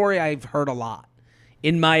is a story I've heard a lot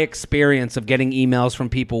in my experience of getting emails from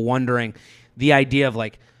people wondering the idea of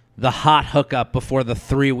like the hot hookup before the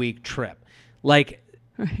 3-week trip. Like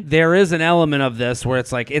there is an element of this where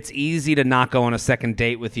it's like it's easy to not go on a second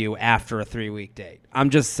date with you after a 3-week date. I'm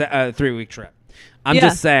just a 3-week trip. I'm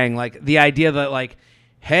just saying, like, the idea that, like,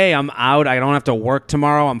 hey, I'm out. I don't have to work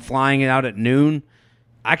tomorrow. I'm flying out at noon.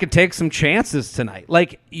 I could take some chances tonight.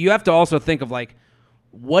 Like, you have to also think of, like,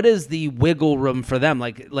 what is the wiggle room for them?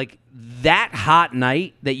 Like that hot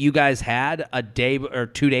night that you guys had a day or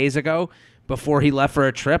 2 days ago before he left for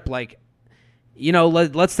a trip, like, you know,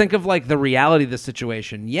 let's think of, like, the reality of the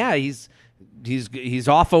situation. Yeah, he's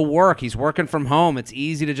off of work. He's working from home. It's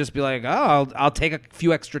easy to just be like, oh, I'll take a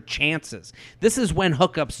few extra chances. This is when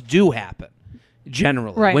hookups do happen,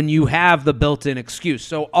 generally, when you have the built-in excuse.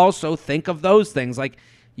 So also think of those things. Like,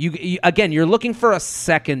 you again, you're looking for a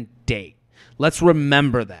second date. Let's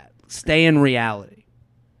remember that. Stay in reality.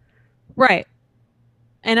 Right.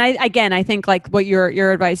 And I think like what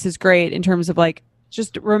your advice is great in terms of like,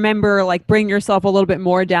 just remember, like, bring yourself a little bit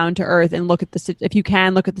more down to earth and look at if you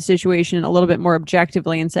can look at the situation a little bit more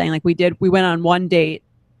objectively and saying like we went on one date,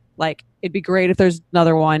 like it'd be great if there's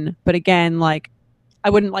another one. But again, like I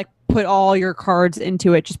wouldn't like put all your cards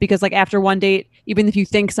into it just because like after one date, even if you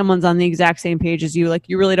think someone's on the exact same page as you, like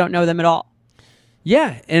you really don't know them at all.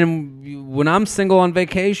 Yeah. And when I'm single on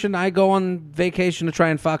vacation, I go on vacation to try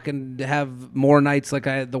and fucking have more nights like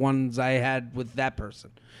the ones I had with that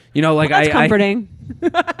person. You know, like that's comforting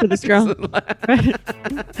for this girl.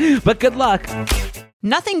 But good luck.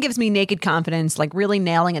 Nothing gives me naked confidence like really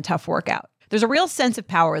nailing a tough workout. There's a real sense of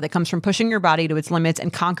power that comes from pushing your body to its limits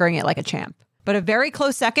and conquering it like a champ. But a very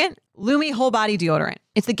close second, Lumi Whole Body Deodorant.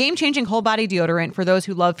 It's the game-changing whole body deodorant for those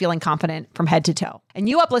who love feeling confident from head to toe. And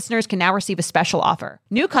You Up listeners can now receive a special offer.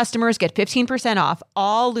 New customers get 15% off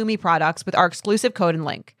all Lumi products with our exclusive code and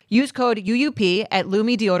link. Use code UUP at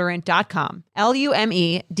LumiDeodorant.com.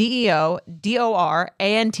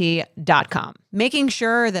 LumiDeodorant.com. Making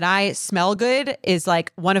sure that I smell good is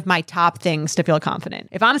like one of my top things to feel confident.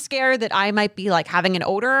 If I'm scared that I might be like having an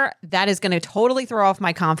odor, that is going to totally throw off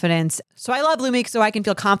my confidence. So I love Lumi so I can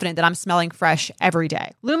feel confident that I'm smelling fresh every day.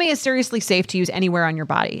 Lumi is seriously safe to use anywhere on your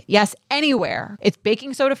body. Yes, anywhere. It's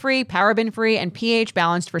baking soda free, paraben free, and pH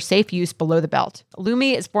balanced for safe use below the belt.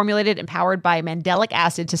 Lumi is formulated and powered by mandelic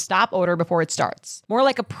acid to stop odor before it starts. More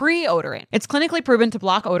like a pre-odorant. It's clinically proven to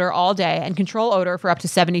block odor all day and control odor for up to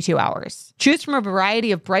 72 hours. Choose from a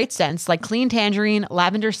variety of bright scents like clean tangerine,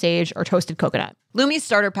 lavender sage, or toasted coconut. Lumi's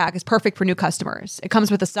starter pack is perfect for new customers. It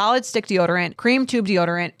comes with a solid stick deodorant, cream tube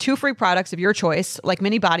deodorant, 2 free products of your choice, like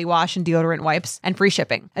mini body wash and deodorant wipes, and free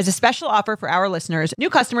shipping. As a special offer for our listeners, new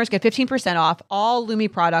customers get 15% off all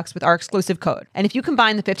Lumi products with our exclusive code. And if you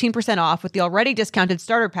combine the 15% off with the already discounted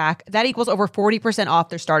starter pack, that equals over 40% off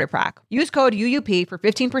their starter pack. Use code UUP for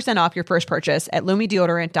 15% off your first purchase at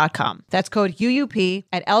LumiDeodorant.com. That's code UUP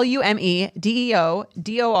at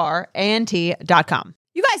LumiDeodorant.com.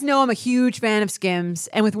 You guys know I'm a huge fan of Skims,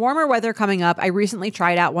 and with warmer weather coming up, I recently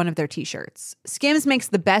tried out one of their t-shirts. Skims makes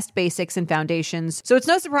the best basics and foundations, so it's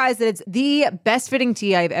no surprise that it's the best fitting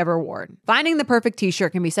tee I've ever worn. Finding the perfect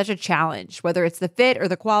t-shirt can be such a challenge, whether it's the fit or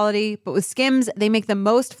the quality, but with Skims, they make the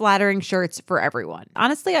most flattering shirts for everyone.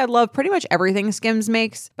 Honestly, I love pretty much everything Skims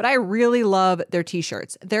makes, but I really love their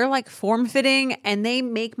t-shirts. They're like form-fitting, and they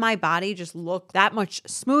make my body just look that much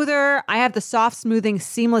smoother. I have the soft, smoothing,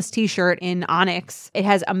 seamless t-shirt in Onyx. It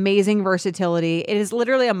has amazing versatility. It is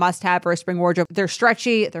literally a must-have for a spring wardrobe. They're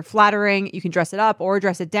stretchy, they're flattering, you can dress it up or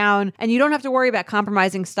dress it down, and you don't have to worry about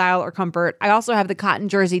compromising style or comfort. I also have the cotton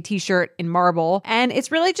jersey t-shirt in marble, and it's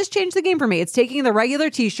really just changed the game for me. It's taking the regular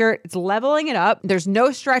t-shirt, it's leveling it up, there's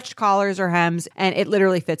no stretched collars or hems, and it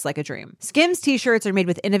literally fits like a dream. Skims t-shirts are made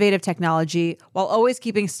with innovative technology while always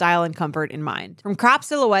keeping style and comfort in mind. From crop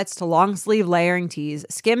silhouettes to long sleeve layering tees,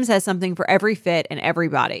 Skims has something for every fit and every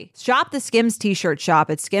body. Shop the Skims t-shirt shop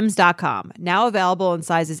at skims.com, now available in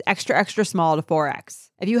sizes extra, extra small to 4X.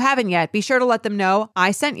 If you haven't yet, be sure to let them know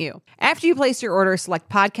I sent you. After you place your order, select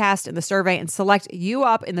podcast in the survey and select you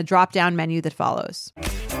up in the drop-down menu that follows.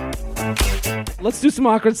 Let's do some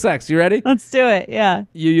awkward sex. You ready? Let's do it. Yeah.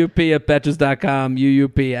 UUP at Betches.com,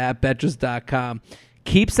 UUP at Betches.com.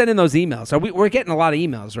 Keep sending those emails. We're getting a lot of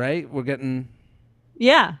emails, right? We're getting...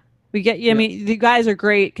 Yeah. We get you. I mean, you guys are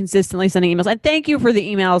great consistently sending emails. And thank you for the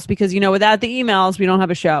emails because, without the emails, we don't have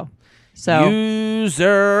a show. So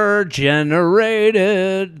user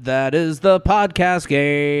generated. That is the podcast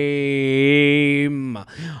game.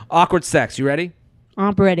 Awkward sex. You ready?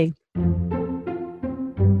 I'm ready.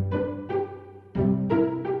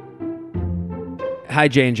 Hi,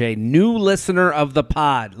 J&J. New listener of the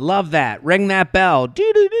pod. Love that. Ring that bell.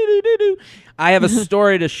 Do-do-do-do-do-do. I have a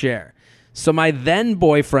story to share. So my then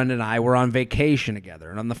boyfriend and I were on vacation together,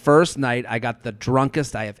 and on the first night, I got the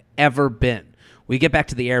drunkest I have ever been. We get back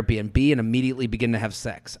to the Airbnb and immediately begin to have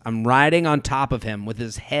sex. I'm riding on top of him with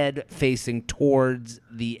his head facing towards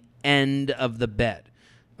the end of the bed.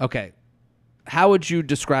 Okay, how would you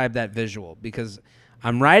describe that visual? Because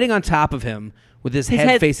I'm riding on top of him with his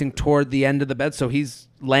head facing toward the end of the bed, so he's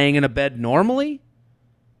laying in a bed normally?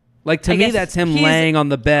 Like, to me, that's him laying on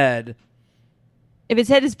the bed. If his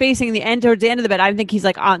head is facing the end towards the end of the bed, I think he's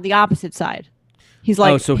like on the opposite side. He's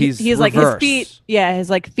like, so he's like his feet. Yeah, his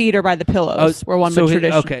like feet are by the pillows, where one would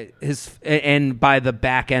traditionally. Okay, and by the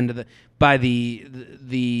back end of the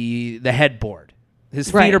headboard. His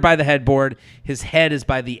feet are by the headboard. His head is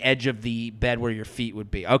by the edge of the bed where your feet would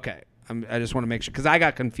be. Okay, I just want to make sure because I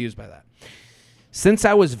got confused by that. Since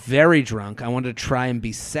I was very drunk, I wanted to try and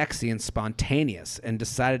be sexy and spontaneous, and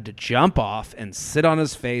decided to jump off and sit on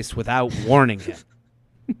his face without warning him.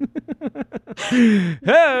 Hey!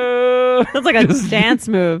 That's like a dance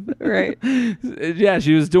move, right? Yeah,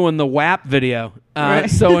 she was doing the WAP video. Right.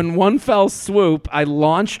 So in one fell swoop, I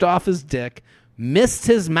launched off his dick, missed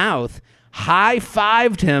his mouth,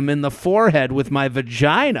 high-fived him in the forehead with my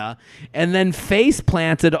vagina, and then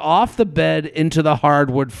face-planted off the bed into the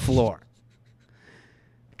hardwood floor.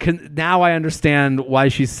 Now I understand why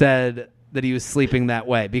she said that he was sleeping that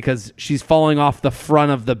way, because she's falling off the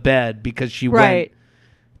front of the bed because she went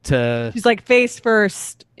to... She's like face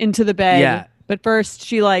first into the bed. Yeah. But first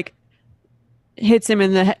she like hits him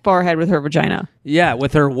in the forehead with her vagina. Yeah,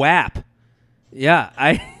 with her WAP.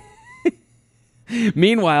 Yeah,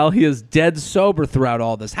 Meanwhile, he is dead sober throughout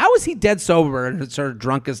all this. How is he dead sober and it's her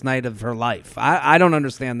drunkest night of her life? I don't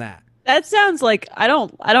understand that. That sounds like I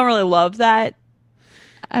don't really love that.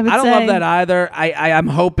 I don't love that either. I'm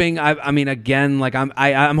hoping. I mean, again, like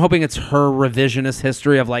I'm hoping it's her revisionist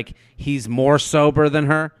history of like he's more sober than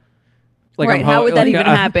her. Like, right? How would that even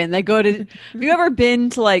happen? They go to. Have you ever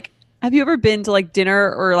been to like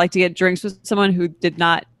dinner or like to get drinks with someone who did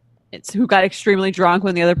not? Who got extremely drunk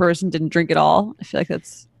when the other person didn't drink at all? I feel like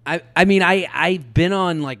that's. I mean, I've been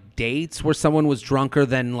on like dates where someone was drunker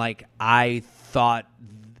than like I thought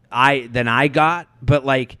I got, but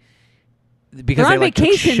like. Because they're on they like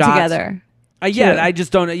vacation took shots. Together. Yeah, I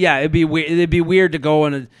just don't. Yeah, it'd be weird. It'd be weird to go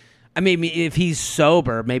on a. I mean, if he's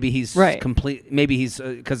sober, maybe he's complete. Maybe he's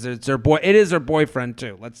because it's her boy. It is her boyfriend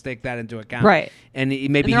too. Let's take that into account. Right. And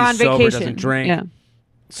maybe he's sober, doesn't drink. Yeah.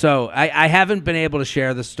 So I haven't been able to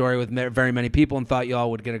share this story with very many people, and thought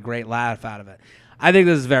y'all would get a great laugh out of it. I think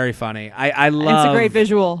this is very funny. I love. It's a great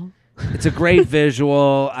visual. It's a great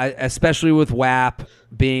visual, especially with WAP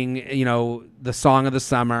being the song of the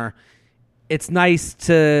summer. It's nice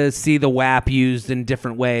to see the WAP used in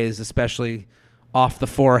different ways, especially off the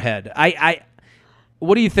forehead.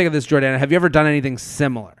 What do you think of this, Jordana? Have you ever done anything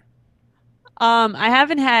similar? I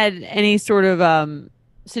haven't had any sort of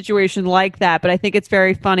situation like that, but I think it's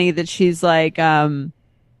very funny that she's like,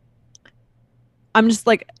 I'm just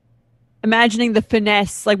like imagining the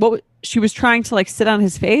finesse, like what she was trying to like sit on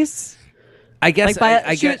his face. I guess Like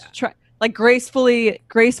I guess like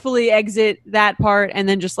gracefully exit that part and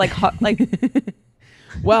then just like like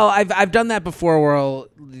well, I've done that before where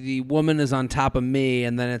the woman is on top of me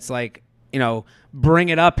and then it's like, you know, bring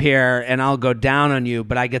it up here and I'll go down on you,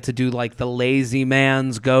 but I get to do like the lazy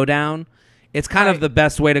man's go down. It's kind of the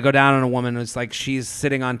best way to go down on a woman. It's like she's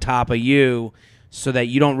sitting on top of you so that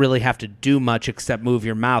you don't really have to do much except move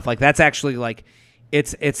your mouth. Like that's actually like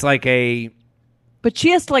it's like a but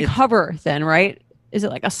she has to like hover then, right? Is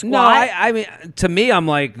it like a squat? No, I mean to me I'm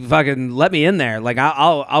like fucking let me in there. Like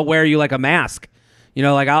I'll wear you like a mask. You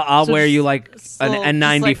know, like I'll wear you like an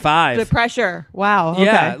N95. Like the pressure. Wow. Okay.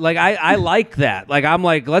 Yeah, like I like that. Like I'm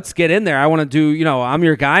like, let's get in there. I want to do, you know, I'm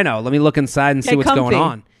your gyno. Let me look inside and see what's going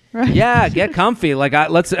on. Right. Yeah, get comfy. Like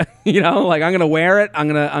let's, you know, like I'm gonna wear it. I'm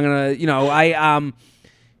gonna, you know,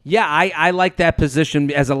 I like that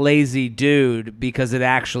position as a lazy dude because it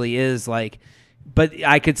actually is like. But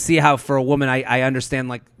I could see how for a woman, I understand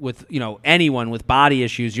like with, you know, anyone with body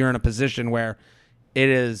issues, you're in a position where it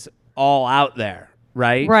is all out there.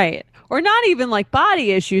 Right. Right. Or not even like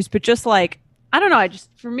body issues, but just like, I don't know.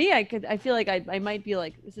 For me, I feel like I might be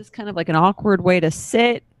like, is this kind of like an awkward way to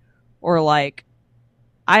sit or like,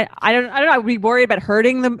 I don't know. I would be worried about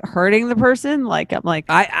hurting the person. Like, I'm like,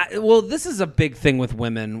 well, this is a big thing with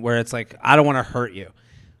women where it's like, I don't want to hurt you.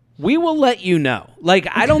 We will let you know. Like,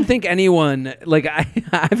 I don't think anyone, like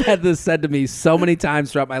I've had this said to me so many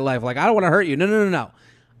times throughout my life. Like, I don't want to hurt you. No.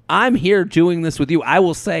 I'm here doing this with you. I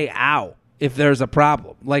will say, ow. If there's a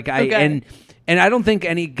problem, like and I don't think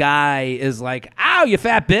any guy is like, "Ow, you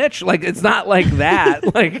fat bitch!" Like it's not like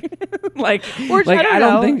that. like I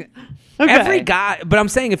don't think every guy. But I'm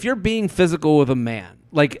saying if you're being physical with a man,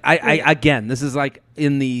 like I again, this is like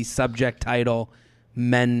in the subject title,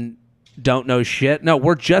 men don't know shit. No,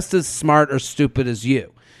 we're just as smart or stupid as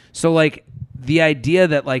you. So like the idea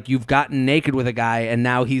that like you've gotten naked with a guy and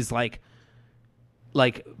now he's like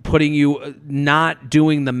putting you, not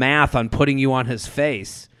doing the math on putting you on his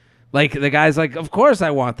face. Like the guy's like, of course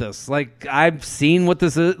I want this. Like I've seen what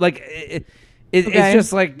this is. Like it's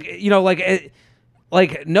just like, you know, like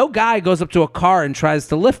no guy goes up to a car and tries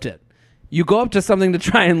to lift it. You go up to something to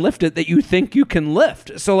try and lift it that you think you can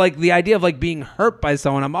lift. So like the idea of like being hurt by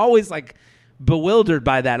someone, I'm always like bewildered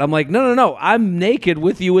by that. I'm like, no. I'm naked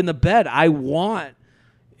with you in the bed. I want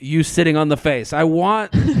you sitting on the face. I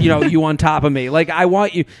want, you know, you on top of me. Like I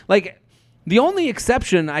want you, like the only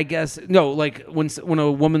exception, I guess, no, like when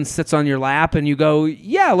a woman sits on your lap and you go,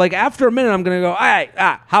 yeah, like after a minute, I'm going to go, all right,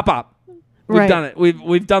 hop up. We've done it.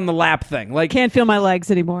 We've done the lap thing. Like can't feel my legs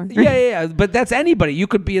anymore. Yeah. But that's anybody. You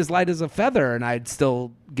could be as light as a feather and I'd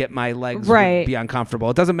still get my legs would be uncomfortable.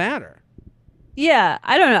 It doesn't matter. Yeah.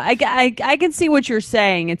 I don't know. I can see what you're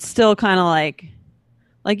saying. It's still kind of like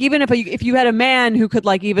even if you had a man who could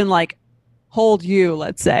like even like hold you,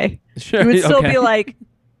 let's say, sure, you would still be like,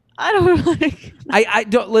 I don't like. I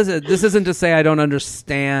don't listen. This isn't to say I don't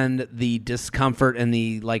understand the discomfort and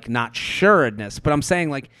the like not sureness, but I'm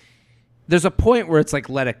saying like there's a point where it's like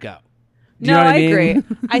let it go. Do you know what I mean? Agree.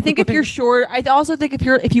 I think if you're short, I also think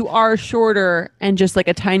if you are shorter and just like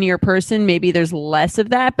a tinier person, maybe there's less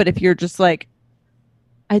of that. But if you're just like,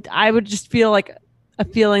 I would just feel like a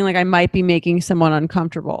feeling like I might be making someone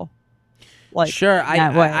uncomfortable. Like sure,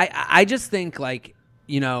 I just think like,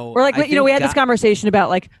 you know, or like you know, we had this conversation about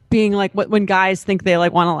like being like when guys think they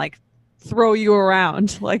like want to like throw you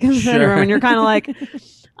around like in the bedroom, and you're kind of like,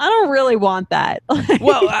 I don't really want that.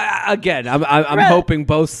 Well, again, I'm hoping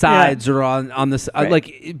both sides are on this.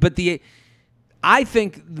 Like, but I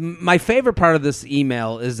think my favorite part of this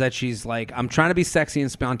email is that she's like, I'm trying to be sexy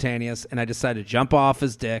and spontaneous, and I decided to jump off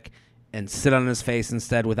his dick and sit on his face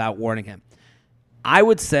instead without warning him. I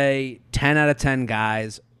would say 10 out of 10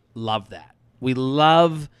 guys love that. We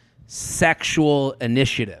love sexual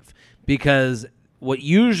initiative because what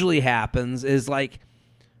usually happens is like,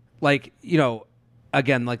 you know,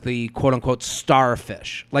 again, like the quote unquote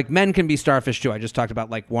starfish. Like men can be starfish too. I just talked about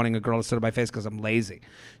like wanting a girl to sit on my face because I'm lazy.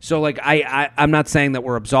 So like I'm not saying that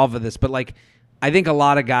we're absolved of this, but like I think a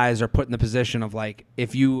lot of guys are put in the position of like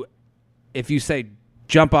if you say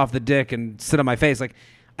jump off the dick and sit on my face, like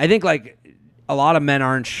I think like a lot of men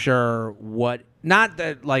aren't sure what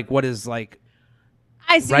is like.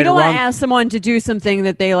 I see. You don't want to ask someone to do something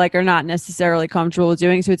that they like are not necessarily comfortable with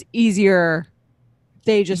doing, so it's easier.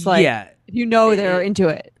 They just like you know they're into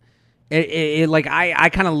it. It like I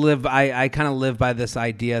kind of live by this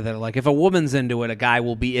idea that like if a woman's into it, a guy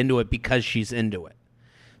will be into it because she's into it.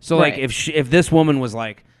 So like if this woman was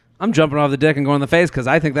like, I'm jumping off the dick and going in the face because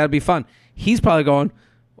I think that'd be fun, he's probably going,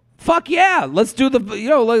 fuck yeah, let's do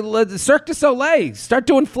the Cirque du Soleil. Start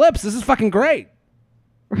doing flips. This is fucking great.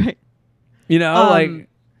 Right. Like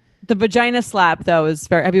the vagina slap though is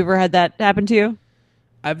very. Have you ever had that happen to you?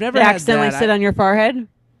 I've never They had accidentally that. sit on your forehead.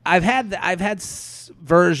 I've had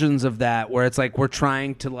versions of that where it's like we're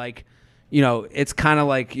trying to like, it's kind of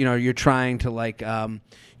like you're trying to like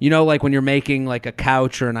like when you're making like a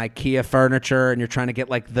couch or an IKEA furniture and you're trying to get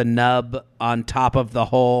like the nub on top of the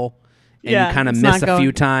hole and Yeah, you kind of it's miss not a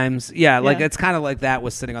few going- times. Yeah, like Yeah. it's kind of like that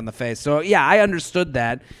was sitting on the face. So yeah, I understood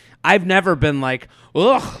that. I've never been like,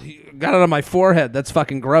 ugh, got it on my forehead. That's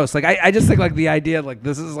fucking gross. Like I just think like the idea of like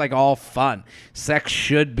this is like all fun. Sex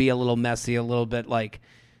should be a little messy, a little bit like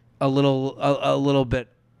a little bit,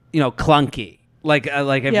 clunky. Like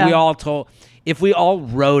if we all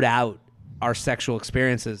wrote out our sexual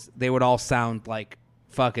experiences, they would all sound like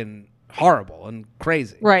fucking horrible and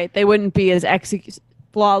crazy. Right. They wouldn't be as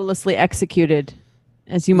flawlessly executed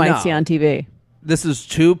as you might No. see on TV. This is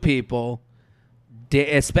two people,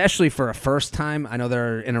 especially for a first time. I know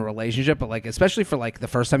they're in a relationship, but like especially for like the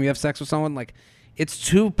first time you have sex with someone, like it's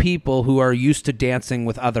two people who are used to dancing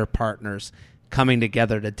with other partners coming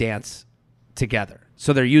together to dance together.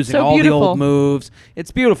 So they're using So all beautiful. the old moves.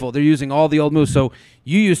 It's beautiful. They're using all the old moves. So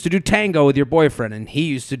you used to do tango with your boyfriend and he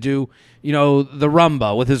used to do, the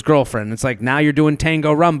rumba with his girlfriend. It's like now you're doing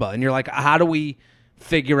tango rumba and you're like, how do we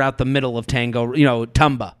figure out the middle of tango,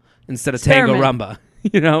 tumba instead of tango rumba?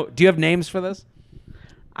 Do you have names for this?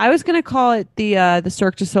 I was going to call it the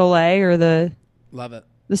Cirque du Soleil or the Love it.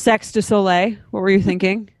 Sex du Soleil. What were you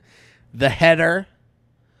thinking? The header,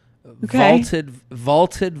 Okay.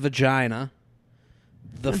 vaulted vagina.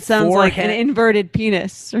 The It sounds like an forehead, inverted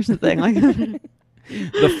penis or something like that.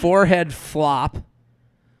 the forehead flop,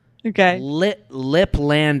 Okay. lip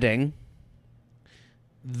landing,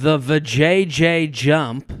 the vajayjay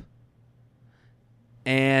jump,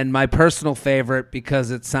 and my personal favorite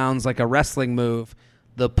because it sounds like a wrestling move,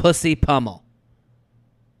 the pussy pummel.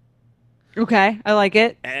 Okay. I like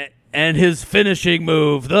it. And his finishing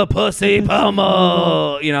move, the pussy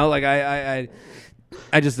pummel. Like I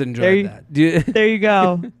just enjoyed that. Do you, There you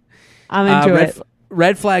go. I'm into it.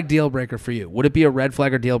 red flag deal breaker for you. Would it be a red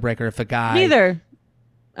flag or deal breaker if a guy? Neither.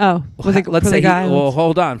 Oh, Let's for say the guy.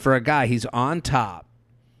 hold on. For a guy, he's on top,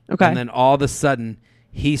 Okay. and then all of a sudden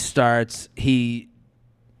he starts. He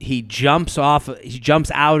jumps off. He jumps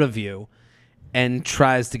out of you, and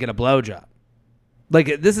tries to get a blowjob.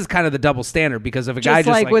 Like this is kind of the double standard because if a guy just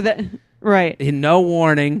like with it, right? no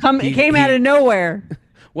warning, It came out of nowhere.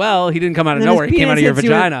 Well, he didn't come out of And then nowhere. his He came out of your penis hits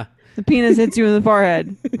you in- vagina. The penis hits you in the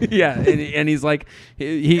forehead. Yeah, and he's like,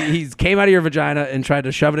 he came out of your vagina and tried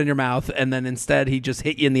to shove it in your mouth, and then instead he just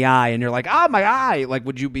hit you in the eye, and you're like, oh my eye! Like,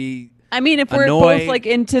 would you be? I mean, if we're Annoyed. both like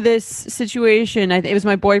into this situation, it was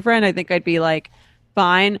my boyfriend. I think I'd be like,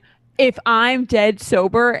 fine. If I'm dead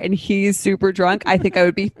sober and he's super drunk, I think I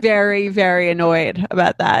would be very, very annoyed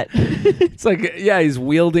about that. It's like, yeah, he's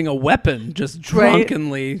wielding a weapon, just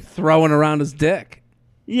drunkenly throwing around his dick.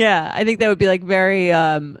 Yeah, I think that would be like very.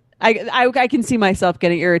 I can see myself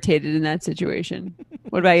getting irritated in that situation.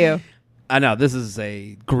 What about you? I know this is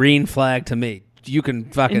a green flag to me. You can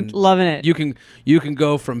fucking Loving it. You can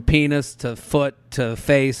go from penis to foot to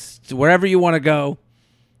face to wherever you want to go.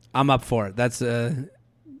 I'm up for it. That's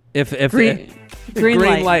if Green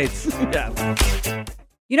light. lights. Yeah.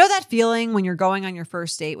 You know that feeling when you're going on your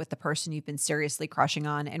first date with the person you've been seriously crushing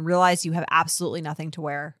on and realize you have absolutely nothing to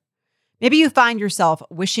wear? Maybe you find yourself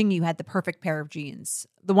wishing you had the perfect pair of jeans,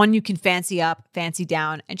 the one you can fancy up, fancy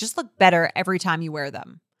down, and just look better every time you wear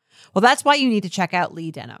them. Well, that's why you need to check out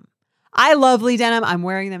Lee Denim. I love Lee Denim. I'm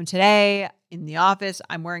wearing them today in the office.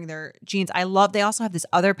 I'm wearing their jeans. They also have this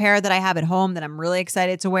other pair that I have at home that I'm really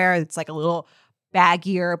excited to wear. It's like a little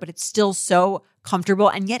baggier, but it's still so comfortable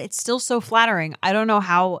and yet it's still so flattering. I don't know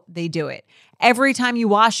how they do it. Every time you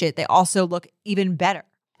wash it, they also look even better.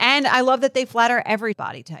 And I love that they flatter every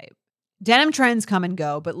body type. Denim trends come and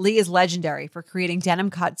go, but Lee is legendary for creating denim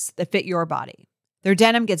cuts that fit your body. Their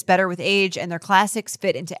denim gets better with age, and their classics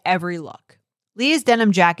fit into every look. Lee's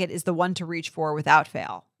denim jacket is the one to reach for without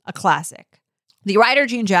fail, a classic. The Rider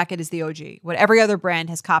jean jacket is the OG, what every other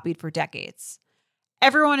brand has copied for decades.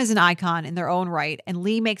 Everyone is an icon in their own right, and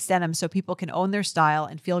Lee makes denim so people can own their style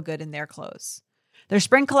and feel good in their clothes. Their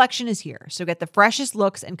spring collection is here, so get the freshest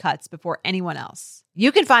looks and cuts before anyone else.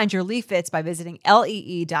 You can find your Lee fits by visiting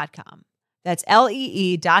lee.com. That's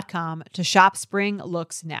lee.com to shop spring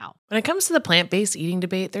looks now. When it comes to the plant-based eating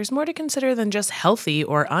debate, there's more to consider than just healthy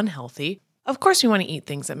or unhealthy. Of course, we want to eat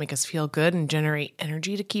things that make us feel good and generate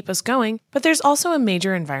energy to keep us going, but there's also a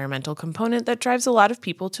major environmental component that drives a lot of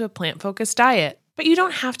people to a plant-focused diet. But you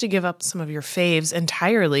don't have to give up some of your faves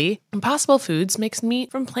entirely. Impossible Foods makes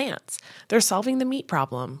meat from plants. They're solving the meat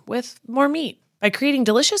problem with more meat. By creating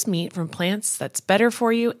delicious meat from plants that's better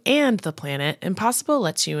for you and the planet, Impossible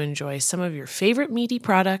lets you enjoy some of your favorite meaty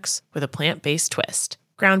products with a plant-based twist.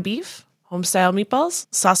 Ground beef, home-style meatballs,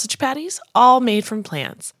 sausage patties, all made from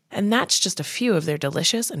plants. And that's just a few of their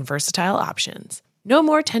delicious and versatile options. No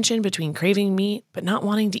more tension between craving meat but not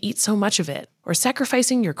wanting to eat so much of it, or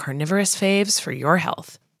sacrificing your carnivorous faves for your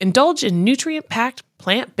health. Indulge in nutrient-packed,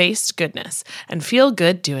 plant-based goodness and feel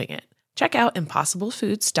good doing it. Check out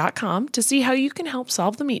ImpossibleFoods.com to see how you can help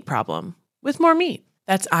solve the meat problem with more meat.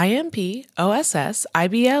 That's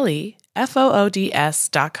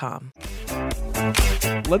IMPOSSIBLEFOODS.com.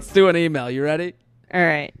 Let's do an email. You ready? All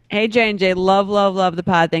right. Hey, J&J, love the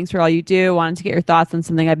pod. Thanks for all you do. Wanted to get your thoughts on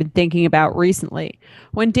something I've been thinking about recently.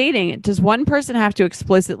 When dating, does one person have to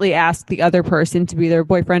explicitly ask the other person to be their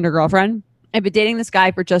boyfriend or girlfriend? I've been dating this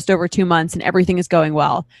guy for just over 2 months and everything is going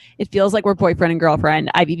well. It feels like we're boyfriend and girlfriend.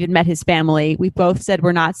 I've even met his family. We both said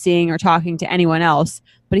we're not seeing or talking to anyone else,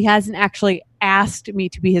 but he hasn't actually asked me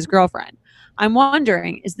to be his girlfriend. I'm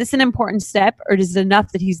wondering, is this an important step or is it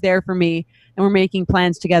enough that he's there for me and we're making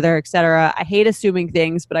plans together, etc.? I hate assuming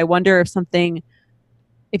things, but I wonder if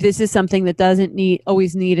this is something that doesn't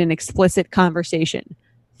always need an explicit conversation.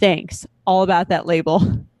 Thanks. All about that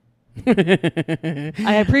label.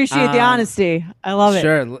 I appreciate the honesty. I love it.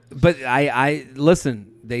 Sure. But I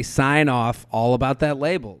listen, they sign off all about that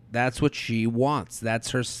label. That's what she wants.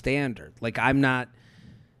 That's her standard. Like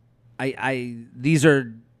these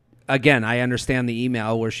are, again, I understand the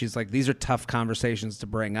email where she's like, these are tough conversations to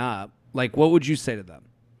bring up. Like, what would you say to them?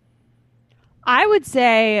 I would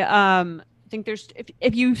say, I think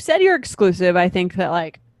if you said you're exclusive, I think that,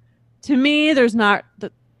 like, to me, there's not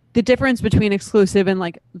the difference between exclusive and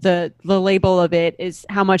like the label of it is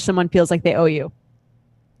how much someone feels like they owe you.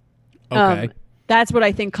 Okay. That's what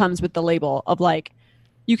I think comes with the label of, like,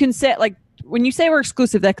 you can say, like, when you say we're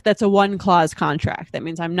exclusive, that's a 1-clause contract. That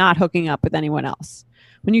means I'm not hooking up with anyone else.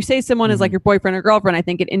 When you say someone is like your boyfriend or girlfriend, I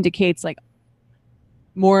think it indicates like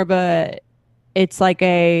more of it's like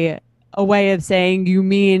a way of saying you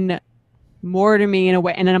mean more to me in a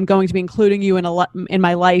way, and then I'm going to be including you in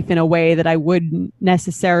my life in a way that I wouldn't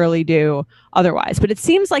necessarily do otherwise. But it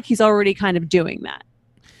seems like he's already kind of doing that,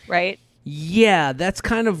 right? Yeah, that's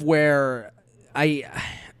kind of where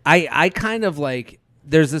I kind of like.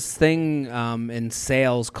 There's this thing in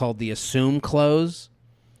sales called the assume close,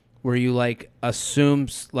 where you like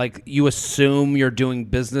you assume you're doing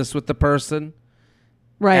business with the person.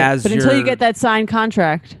 Right, but until you get that signed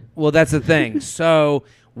contract. Well, that's the thing. So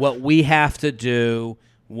what we have to do,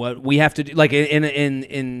 like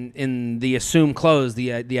in the assume close,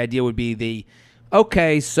 the idea would be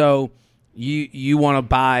okay, so you want to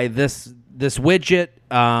buy this widget.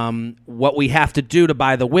 What we have to do to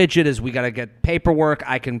buy the widget is we got to get paperwork.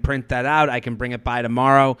 I can print that out. I can bring it by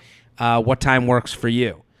tomorrow. What time works for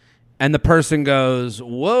you? And the person goes,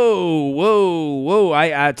 whoa,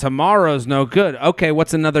 tomorrow's no good. Okay,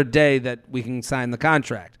 what's another day that we can sign the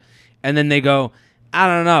contract? And then they go, I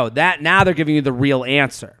don't know. Now they're giving you the real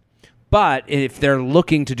answer. But if they're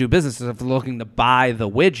looking to do business, if they're looking to buy the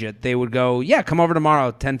widget, they would go, yeah, come over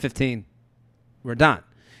tomorrow, 10:15. We're done.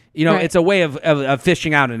 Right. It's a way of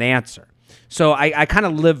fishing out an answer. So I kind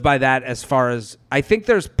of live by that as far as I think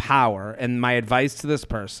there's power. And my advice to this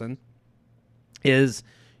person is,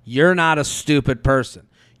 you're not a stupid person.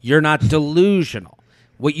 You're not delusional.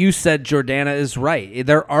 What you said, Jordana, is right.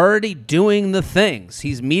 They're already doing the things.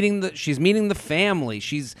 She's meeting the family.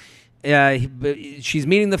 She's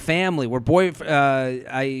meeting the family. We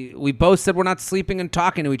both said we're not sleeping and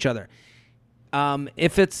talking to each other.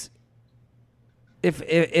 If it's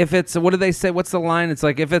what do they say? What's the line? It's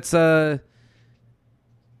like if it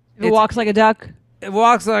walks like a duck. It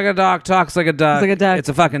walks like a duck, talks like a duck. It's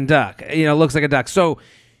a fucking duck. Looks like a duck. So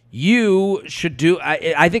you should do.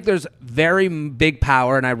 I think there's very big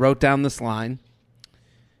power, and I wrote down this line.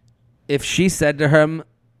 If she said to him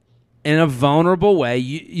in a vulnerable way,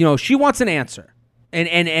 she wants an answer,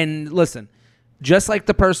 and listen, just like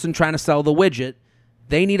the person trying to sell the widget,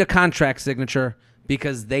 they need a contract signature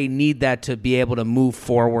because they need that to be able to move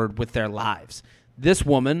forward with their lives. This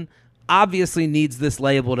woman obviously needs this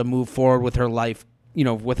label to move forward with her life.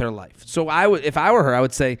 So if I were her, I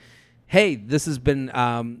would say, hey, this has been,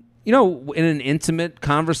 in an intimate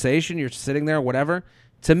conversation, you're sitting there, whatever.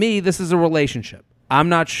 To me, this is a relationship. I'm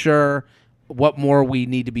not sure what more we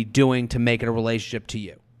need to be doing to make it a relationship to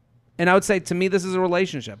you. And I would say, to me, this is a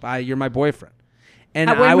relationship. You're my boyfriend. And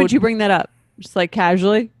when would you bring that up? Just like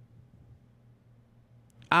casually?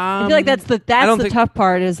 I feel like that's the tough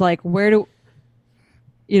part is like, where do...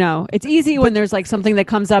 you know, it's easy when there's like something that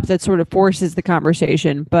comes up that sort of forces the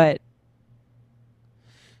conversation, but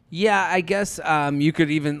yeah, I guess you could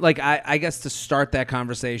even like I guess to start that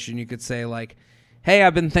conversation, you could say like, "Hey,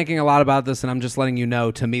 I've been thinking a lot about this, and I'm just letting you know.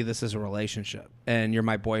 To me, this is a relationship, and you're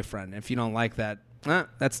my boyfriend. If you don't like that,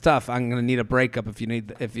 that's tough. I'm gonna need a breakup if you need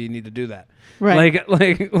to do that. Right.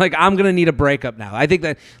 Like I'm gonna need a breakup now. I think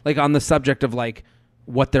that like on the subject of like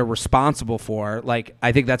what they're responsible for, like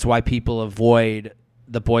I think that's why people avoid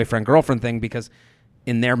the boyfriend girlfriend thing, because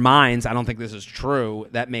in their minds, I don't think this is true.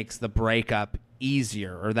 That makes the breakup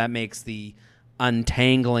easier, or that makes the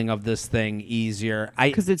untangling of this thing easier.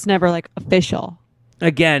 Because it's never like official.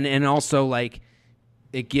 Again, and also like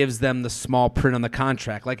it gives them the small print on the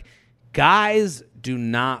contract. Like guys do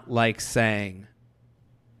not like saying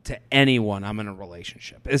to anyone, "I'm in a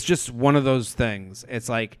relationship." It's just one of those things. It's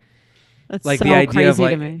like That's like so the idea of crazy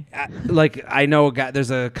like to me. like I know a guy.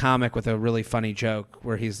 There's a comic with a really funny joke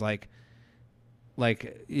where he's like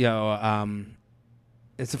you know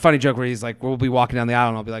it's a funny joke where he's like, we'll be walking down the aisle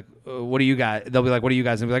and I'll be like, "What do you guys?" They'll be like, "What do you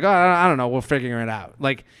guys?" And I'll be like, "Oh, I don't know. We're figuring it out."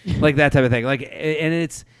 Like that type of thing. Like, and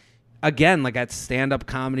it's again like at stand-up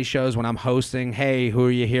comedy shows when I'm hosting. "Hey, who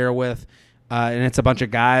are you here with?" And it's a bunch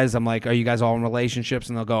of guys. I'm like, "Are you guys all in relationships?"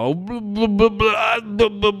 And they'll go, "Oh, blah, blah, blah, blah, blah,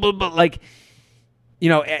 blah, blah, blah." Like, you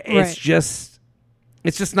know, it's just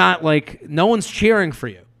not like no one's cheering for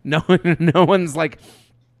you. No one's like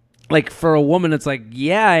for a woman, it's like,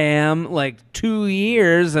 "Yeah, I am." Like 2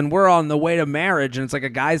 years and we're on the way to marriage. And it's like a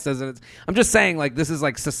guy says it. I'm just saying like this is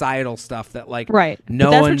like societal stuff that like Right. no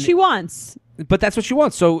but that's one. what she wants. But that's what she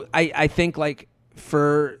wants. So I think like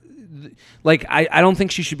for like I don't think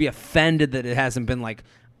she should be offended that it hasn't been like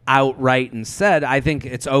outright and said. I think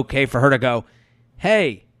it's okay for her to go,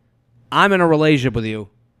 "Hey, I'm in a relationship with you.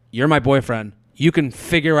 You're my boyfriend. You can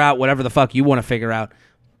figure out whatever the fuck you want to figure out,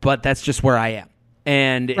 but that's just where I am.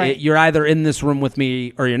 And you're either in this room with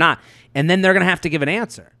me or you're not." And then they're going to have to give an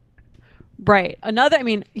answer. Right. I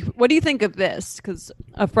mean, what do you think of this? Because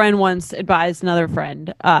a friend once advised another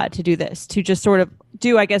friend to do this, to just sort of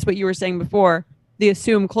do, I guess, what you were saying before, the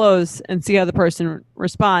assume close and see how the person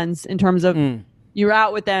responds in terms of you're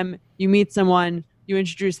out with them, you meet someone, you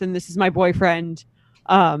introduce them, "This is my boyfriend,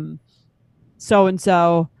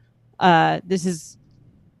 so-and-so, this is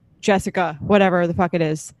Jessica," whatever the fuck it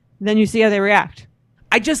is. Then you see how they react.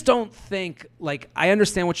 I just don't think, like, I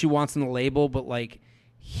understand what she wants in the label, but, like,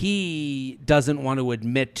 he doesn't want to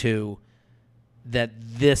admit to that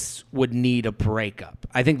this would need a breakup.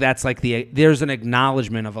 I think that's, like, there's an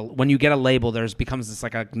acknowledgement of when you get a label, becomes this,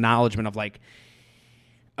 like, acknowledgement of, like,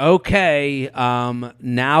 okay,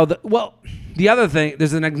 now, the other thing,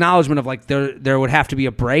 there's an acknowledgement of, like, there would have to be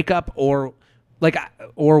a breakup or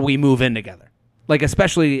we move in together. Like,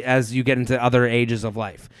 especially as you get into other ages of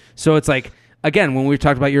life. So it's like, again, when we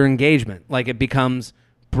talked about your engagement, like it becomes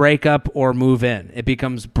break up or move in. It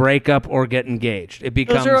becomes break up or get engaged. It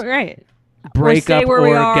becomes Those are right. break up or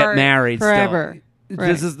get married forever. Still.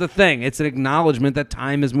 Right. This is the thing. It's an acknowledgement that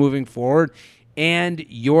time is moving forward and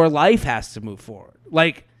your life has to move forward.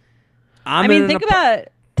 Like,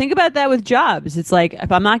 think about that with jobs. It's like,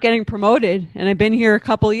 if I'm not getting promoted and I've been here a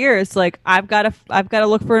couple of years, like I've got to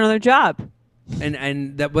look for another job.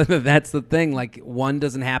 And that's the thing. Like, one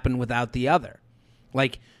doesn't happen without the other.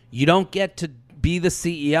 Like, you don't get to be the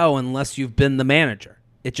CEO unless you've been the manager.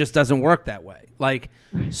 It just doesn't work that way. Like,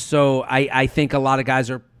 so I think a lot of guys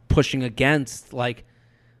are pushing against, like,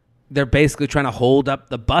 they're basically trying to hold up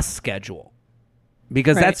the bus schedule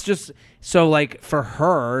because that's just so, like, for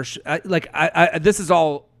her, this is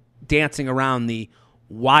all dancing around the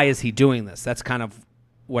why is he doing this? That's kind of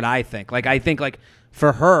what I think. Like, I think, like,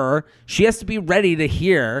 for her, she has to be ready to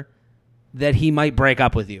hear that he might break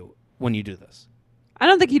up with you when you do this. I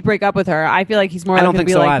don't think he'd break up with her. I feel like he's more likely to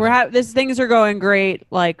be like, things are going great.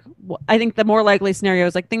 Like, I think the more likely scenario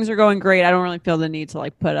is like, things are going great. I don't really feel the need to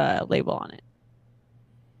like put a label on it.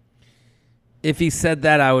 If he said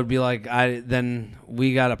that, I would be like, then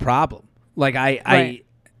we got a problem. Like,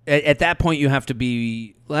 at that point, you have to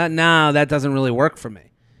be, no, that doesn't really work for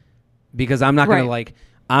me. Because I'm not going to, like,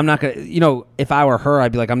 if I were her,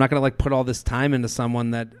 I'd be like, I'm not going to, like, put all this time into someone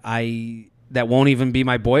that won't even be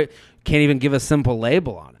my boy, can't even give a simple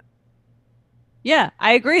label on it. Yeah,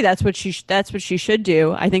 I agree. That's what she should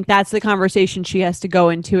do. I think that's the conversation she has to go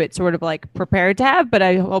into it sort of like prepared to have, but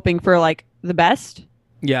I'm hoping for like the best.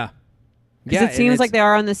 Yeah. Because it seems like they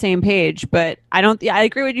are on the same page, but I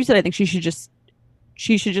agree with what you said. I think she should just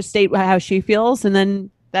state how she feels, and then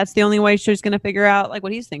that's the only way she's going to figure out like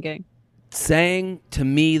what he's thinking. Saying to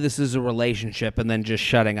me this is a relationship and then just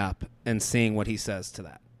shutting up and seeing what he says to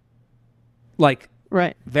that. Like,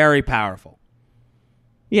 right. Very powerful.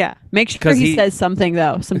 Yeah. Make sure 'Cause he he- says something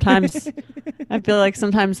though. Sometimes I feel like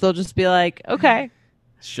sometimes they'll just be like, okay,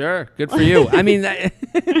 Sure, good for you. I mean,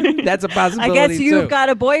 that's a I possibility guess you've too. got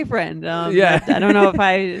a boyfriend. Yeah. but I don't know if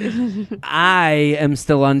I. I am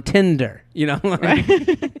still on Tinder. You know. Like,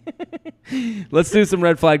 let's do some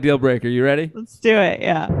red flag deal breaker. You ready? Let's do it.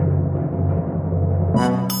 Yeah.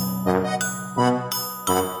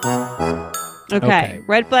 Okay.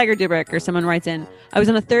 Red flag or deal breaker. Someone writes in. I was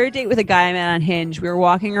on a third date with a guy I met on Hinge. We were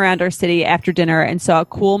walking around our city after dinner and saw a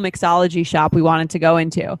cool mixology shop we wanted to go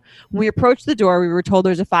into. When we approached the door, we were told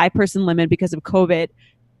there's a 5-person limit because of COVID,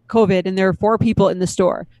 and there were 4 people in the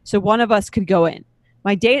store, so one of us could go in.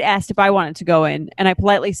 My date asked if I wanted to go in, and I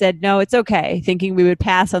politely said, no, it's okay, thinking we would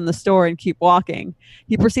pass on the store and keep walking.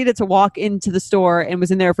 He proceeded to walk into the store and was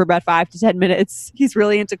in there for about 5 to 10 minutes. He's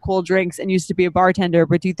really into cool drinks and used to be a bartender,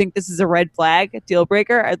 but do you think this is a red flag, a deal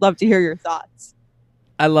breaker? I'd love to hear your thoughts.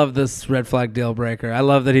 I love this red flag deal breaker. I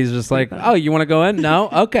love that he's just like, oh, you want to go in? No?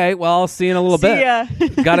 Okay. Well, I'll see you in a little See bit. ya.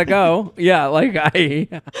 Gotta go. Yeah. Like Right.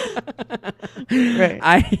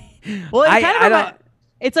 Well, I it's don't.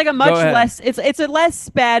 it's like a Go much ahead. less it's a less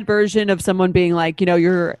bad version of someone being like,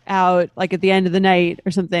 you're out like at the end of the night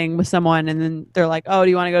or something with someone and then they're like, oh,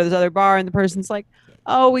 do you want to go to this other bar? And the person's like,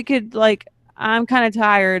 oh, we could, like, I'm kind of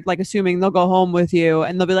tired, like assuming they'll go home with you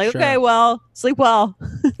and they'll be like, Sure. okay, well, sleep well.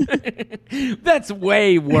 That's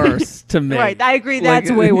way worse to me. Right. I agree. Like-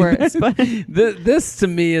 That's way worse. But This to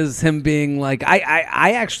me is him being like,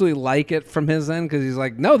 I actually like it from his end because he's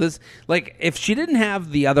like, no, this, like, if she didn't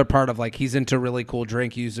have the other part of like he's into really cool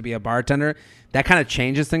drink, he used to be a bartender, that kind of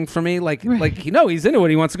changes things for me. Like, he's into it.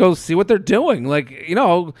 He wants to go see what they're doing. Like,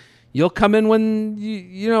 you'll come in when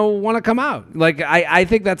you want to come out. Like, I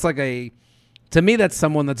think that's like to me, that's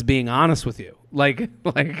someone that's being honest with you. Like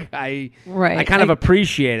I kind of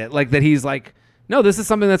appreciate it. Like that he's like, no, this is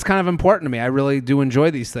something that's kind of important to me. I really do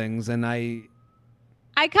enjoy these things, and I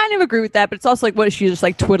kind of agree with that, but it's also like, what is she just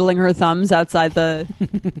like twiddling her thumbs outside the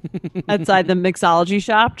mixology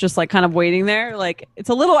shop, just like kind of waiting there? Like I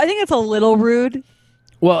think it's a little rude.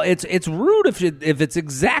 Well, it's rude if it's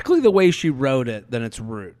exactly the way she wrote it, then it's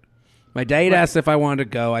rude. My date asked if I wanted to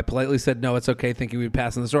go. I politely said no, it's okay, thinking we'd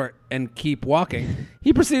pass in the store and keep walking.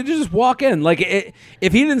 He proceeded to just walk in. Like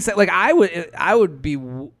if he didn't say, like, I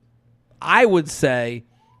would say,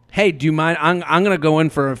 hey, do you mind? I'm gonna go in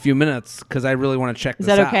for a few minutes because I really want to check this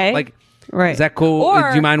out. Is that okay? Like, Right. is that cool? Or-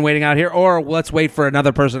 do you mind waiting out here? Or let's wait for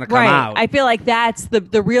another person to come Right. out. I feel like that's the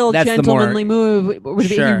real That's the gentlemanly more- move. Would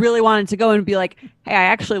be Sure. he really wanted to go and be like, hey, I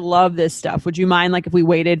actually love this stuff. Would you mind like if we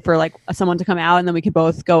waited for like someone to come out and then we could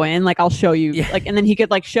both go in? Like I'll show you. Yeah. Like and then he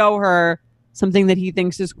could like show her something that he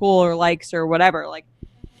thinks is cool or likes or whatever. Like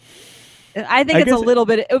I think it would be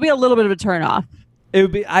a little bit of a turn off. It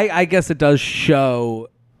would be. I guess it does show.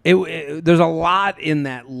 There's a lot in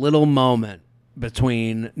that little moment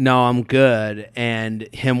between no, I'm good, and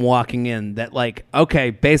him walking in. That like, okay,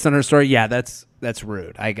 based on her story, yeah, that's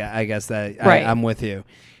rude. I guess that Right. I'm with you.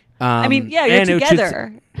 I mean, yeah, you're and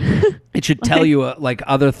together. It should tell you like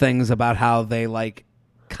other things about how they like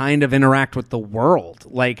kind of interact with the world.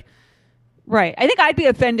 Like, Right. I think I'd be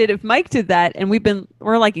offended if Mike did that and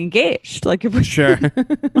we're like engaged. Like if we sure.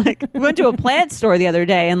 like we went to a plant store the other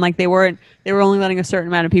day and like they were only letting a certain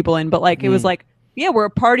amount of people in, but like it was like, yeah, we're a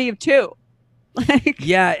party of 2. Like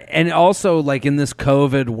Yeah, and also like in this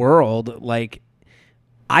COVID world, like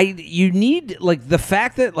you need like the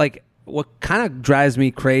fact that like what kind of drives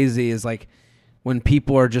me crazy is like when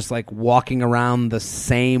people are just like walking around the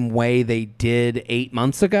same way they did 8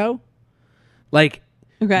 months ago. Like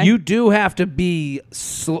Okay. you do have to be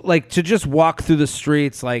like to just walk through the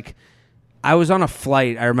streets. Like I was on a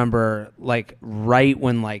flight, I remember like right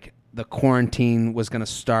when like the quarantine was going to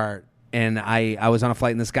start, and I was on a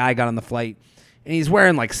flight and this guy got on the flight and he's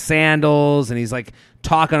wearing like sandals and he's like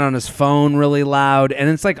talking on his phone really loud, and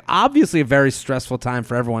it's like obviously a very stressful time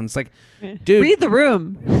for everyone. It's like, dude, read the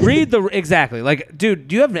room. exactly. Like, dude,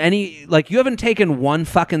 do you have any, like, you haven't taken one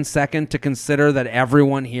fucking second to consider that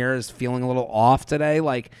everyone here is feeling a little off today?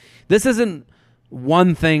 Like, this isn't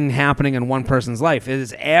one thing happening in one person's life. It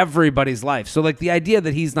is everybody's life. So, like, the idea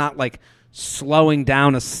that he's not, like, slowing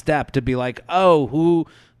down a step to be like, oh, who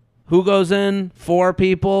goes in? 4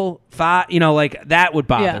 people? 5? You know, like, that would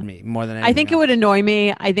bother me more than anything I think it else. would annoy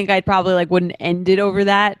me. I think I'd probably like wouldn't end it over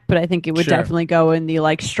that, but I think it would Sure. definitely go in the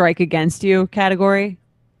like strike against you category.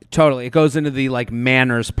 Totally. It goes into the like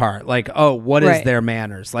manners part. Like, oh, what is Right. their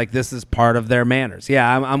manners? Like, this is part of their manners. Yeah,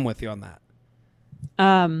 I'm with you on that.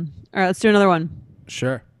 All right, let's do another one.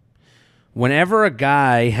 Sure. Whenever a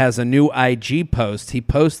guy has a new IG post, he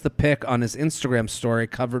posts the pic on his Instagram story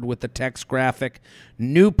covered with the text graphic,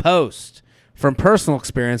 new post. from personal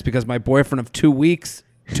experience because my boyfriend of 2 weeks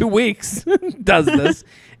does this,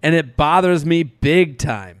 and it bothers me big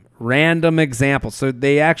time. Random example. So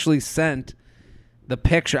they actually sent the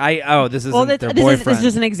picture. This isn't their boyfriend. This is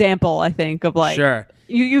just an example, I think, of like. Sure.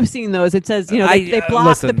 You've seen those. It says, they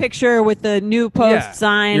block the picture with the new post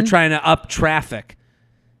sign. You're trying to up traffic.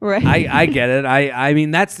 Right. I get it. I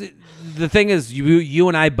mean, that's the thing is you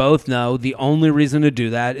and I both know the only reason to do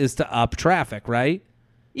that is to up traffic, right?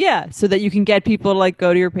 Yeah, so that you can get people to like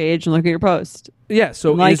go to your page and look at your post. Yeah,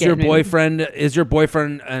 so like is your boyfriend an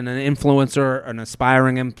influencer, an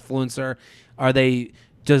aspiring influencer?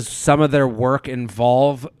 Does some of their work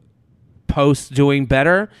involve posts doing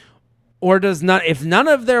better? Or if none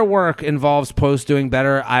of their work involves posts doing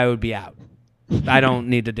better, I would be out. I don't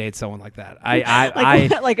need to date someone like that.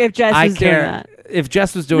 Like if Jess was doing that. If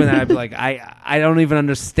Jess was doing that, I'd be like, I don't even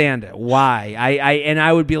understand it. Why?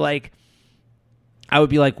 I would be like,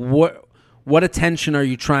 what attention are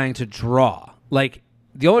you trying to draw? Like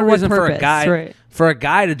the only reason for a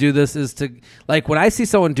guy to do this is to, like, when I see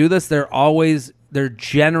someone do this, they're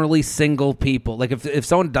generally single people. Like if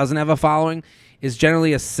someone doesn't have a following, is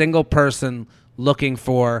generally a single person looking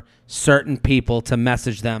for certain people to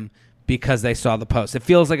message them because they saw the post. It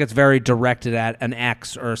feels like it's very directed at an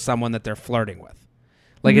ex or someone that they're flirting with.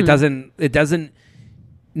 Like it doesn't,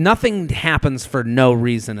 nothing happens for no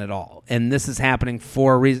reason at all. And this is happening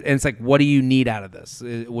for a reason. And it's like, what do you need out of this?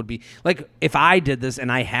 It would be like, if I did this,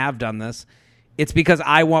 and I have done this, it's because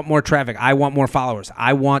I want more traffic. I want more followers.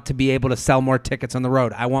 I want to be able to sell more tickets on the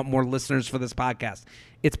road. I want more listeners for this podcast.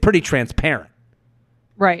 It's pretty transparent.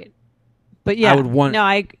 Right. But yeah,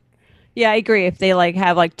 I agree. If they like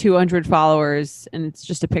have like 200 followers and it's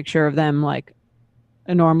just a picture of them, like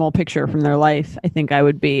a normal picture from their life, I think I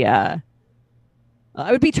would be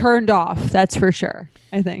turned off. That's for sure.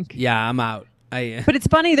 I think. Yeah, I'm out. But it's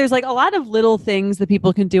funny. There's like a lot of little things that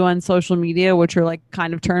people can do on social media, which are like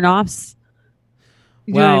kind of turn-offs.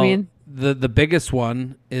 You know what I mean? The biggest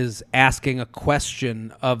one is asking a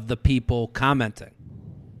question of the people commenting.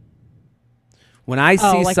 When I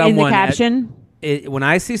see like someone in the caption, when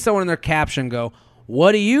I see someone in their caption go,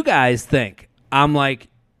 "What do you guys think?" I'm like,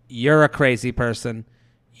 "You're a crazy person.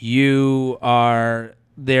 There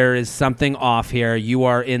is something off here. You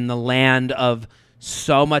are in the land of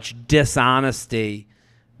so much dishonesty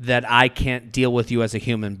that I can't deal with you as a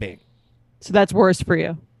human being." So that's worse for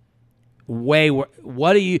you. Way worse.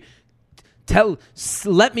 What do you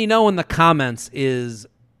let me know in the comments is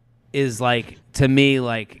like, to me,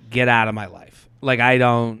 like, get out of my life. Like, I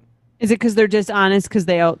don't. Is it because they're dishonest because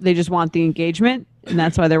they just want the engagement and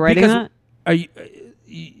that's why they're writing that? Are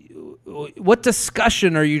what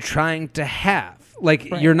discussion are you trying to have? Like,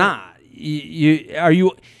 right. You're not.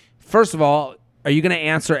 First of all, are you going to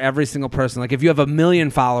answer every single person? Like, if you have 1 million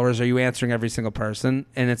followers, are you answering every single person?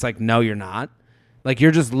 And it's like, no, you're not. Like,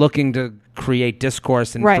 you're just looking to create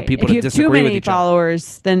discourse and for people to disagree with each other. If you have too many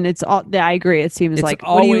followers, then it's all. Yeah, I agree. It seems like it's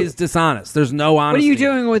always dishonest. There's no honesty. What are you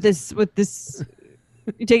doing with this?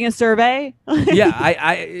 You taking a survey? Yeah,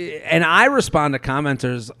 I respond to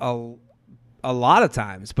commenters a lot of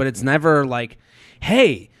times, but it's never like,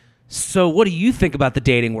 "Hey, so what do you think about the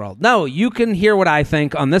dating world?" No, you can hear what I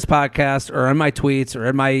think on this podcast or in my tweets or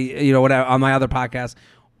in my whatever on my other podcast,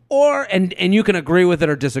 and you can agree with it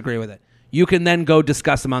or disagree with it. You can then go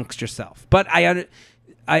discuss amongst yourself. But I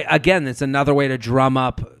again, it's another way to drum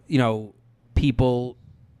up, people.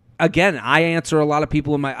 Again, I answer a lot of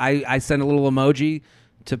people I send a little emoji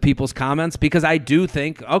to people's comments because I do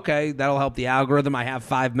think, okay, that'll help the algorithm. I have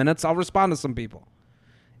 5 minutes. I'll respond to some people.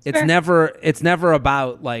 It's never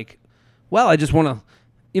about like, well, I just want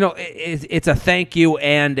to, it's a thank you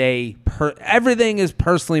and everything is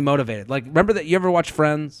personally motivated. Like, remember that you ever watch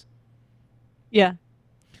Friends? Yeah.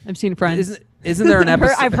 I've seen Friends. Isn't there an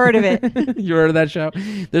episode? I've heard of it. You heard of that show?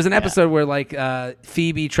 There's an episode where like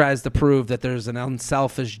Phoebe tries to prove that there's an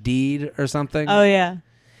unselfish deed or something. Oh yeah.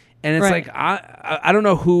 And it's like I don't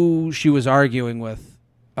know who she was arguing with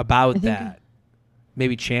about that.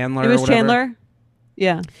 Maybe Chandler. It was or whatever. Chandler.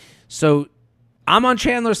 Yeah. So I'm on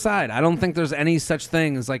Chandler's side. I don't think there's any such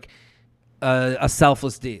thing as like a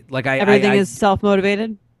selfless deed. Like everything is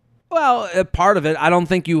self-motivated. Well, part of it. I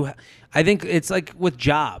think it's like with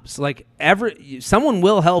jobs. Like someone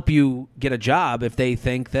will help you get a job if they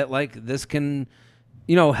think that like this can,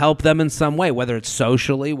 help them in some way. Whether it's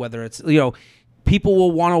socially, whether it's people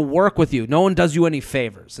will want to work with you. No one does you any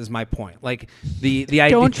favors. Is my point. Like the idea.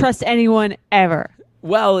 Don't trust anyone ever.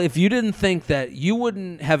 Well, if you didn't think that, you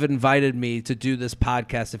wouldn't have invited me to do this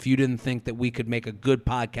podcast if you didn't think that we could make a good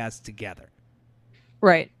podcast together.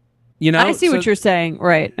 Right. I see what you're saying.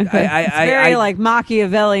 Right. Okay. It's very like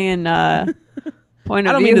Machiavellian point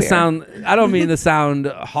I of don't view mean to here. sound. I don't mean to sound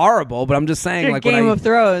horrible, but I'm just saying, Your like Game when I of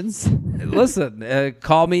Thrones. listen,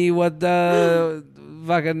 call me what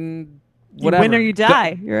fucking You whatever. win or you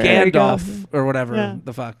die. There you go. Gandalf or whatever Yeah.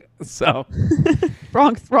 the fuck. So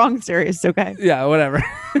Wrong series. Okay. yeah, whatever.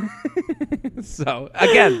 So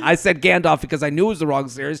again, I said Gandalf because I knew it was the wrong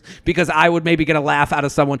series because I would maybe get a laugh out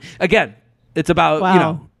of someone. Again, it's about Wow. you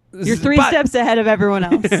know. You're three but steps ahead of everyone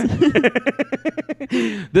else.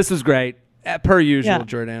 This is great. Per usual, Yeah.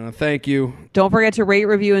 Jordana. Thank you. Don't forget to rate,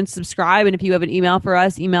 review, and subscribe. And if you have an email for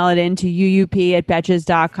us, email it in to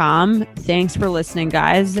uup@betches.com. Thanks for listening,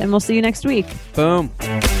 guys, and we'll see you next week. Boom.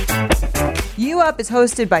 You Up is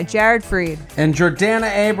hosted by Jared Freed. And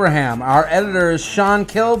Jordana Abraham. Our editor is Sean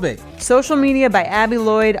Kilby. Social media by Abby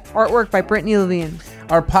Lloyd. Artwork by Brittany Levine.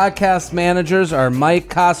 Our podcast managers are Mike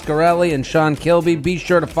Coscarelli and Sean Kilby. Be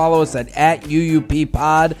sure to follow us at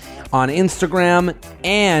UUPPod on Instagram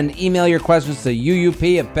and email your questions to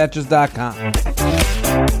uup@betches.com.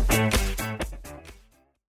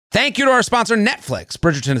 Thank you to our sponsor, Netflix.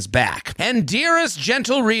 Bridgerton is back. And dearest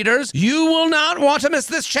gentle readers, you will not want to miss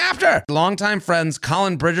this chapter. Longtime friends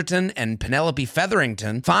Colin Bridgerton and Penelope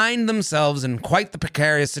Featherington find themselves in quite the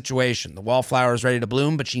precarious situation. The wallflower is ready to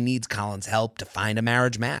bloom, but she needs Colin's help to find a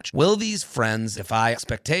marriage match. Will these friends defy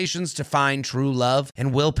expectations to find true love?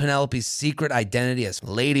 And will Penelope's secret identity as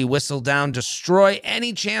Lady Whistledown destroy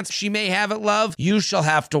any chance she may have at love? You shall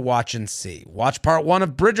have to watch and see. Watch part 1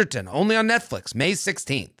 of Bridgerton, only on Netflix, May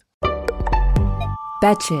 16th.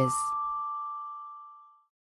 Betches.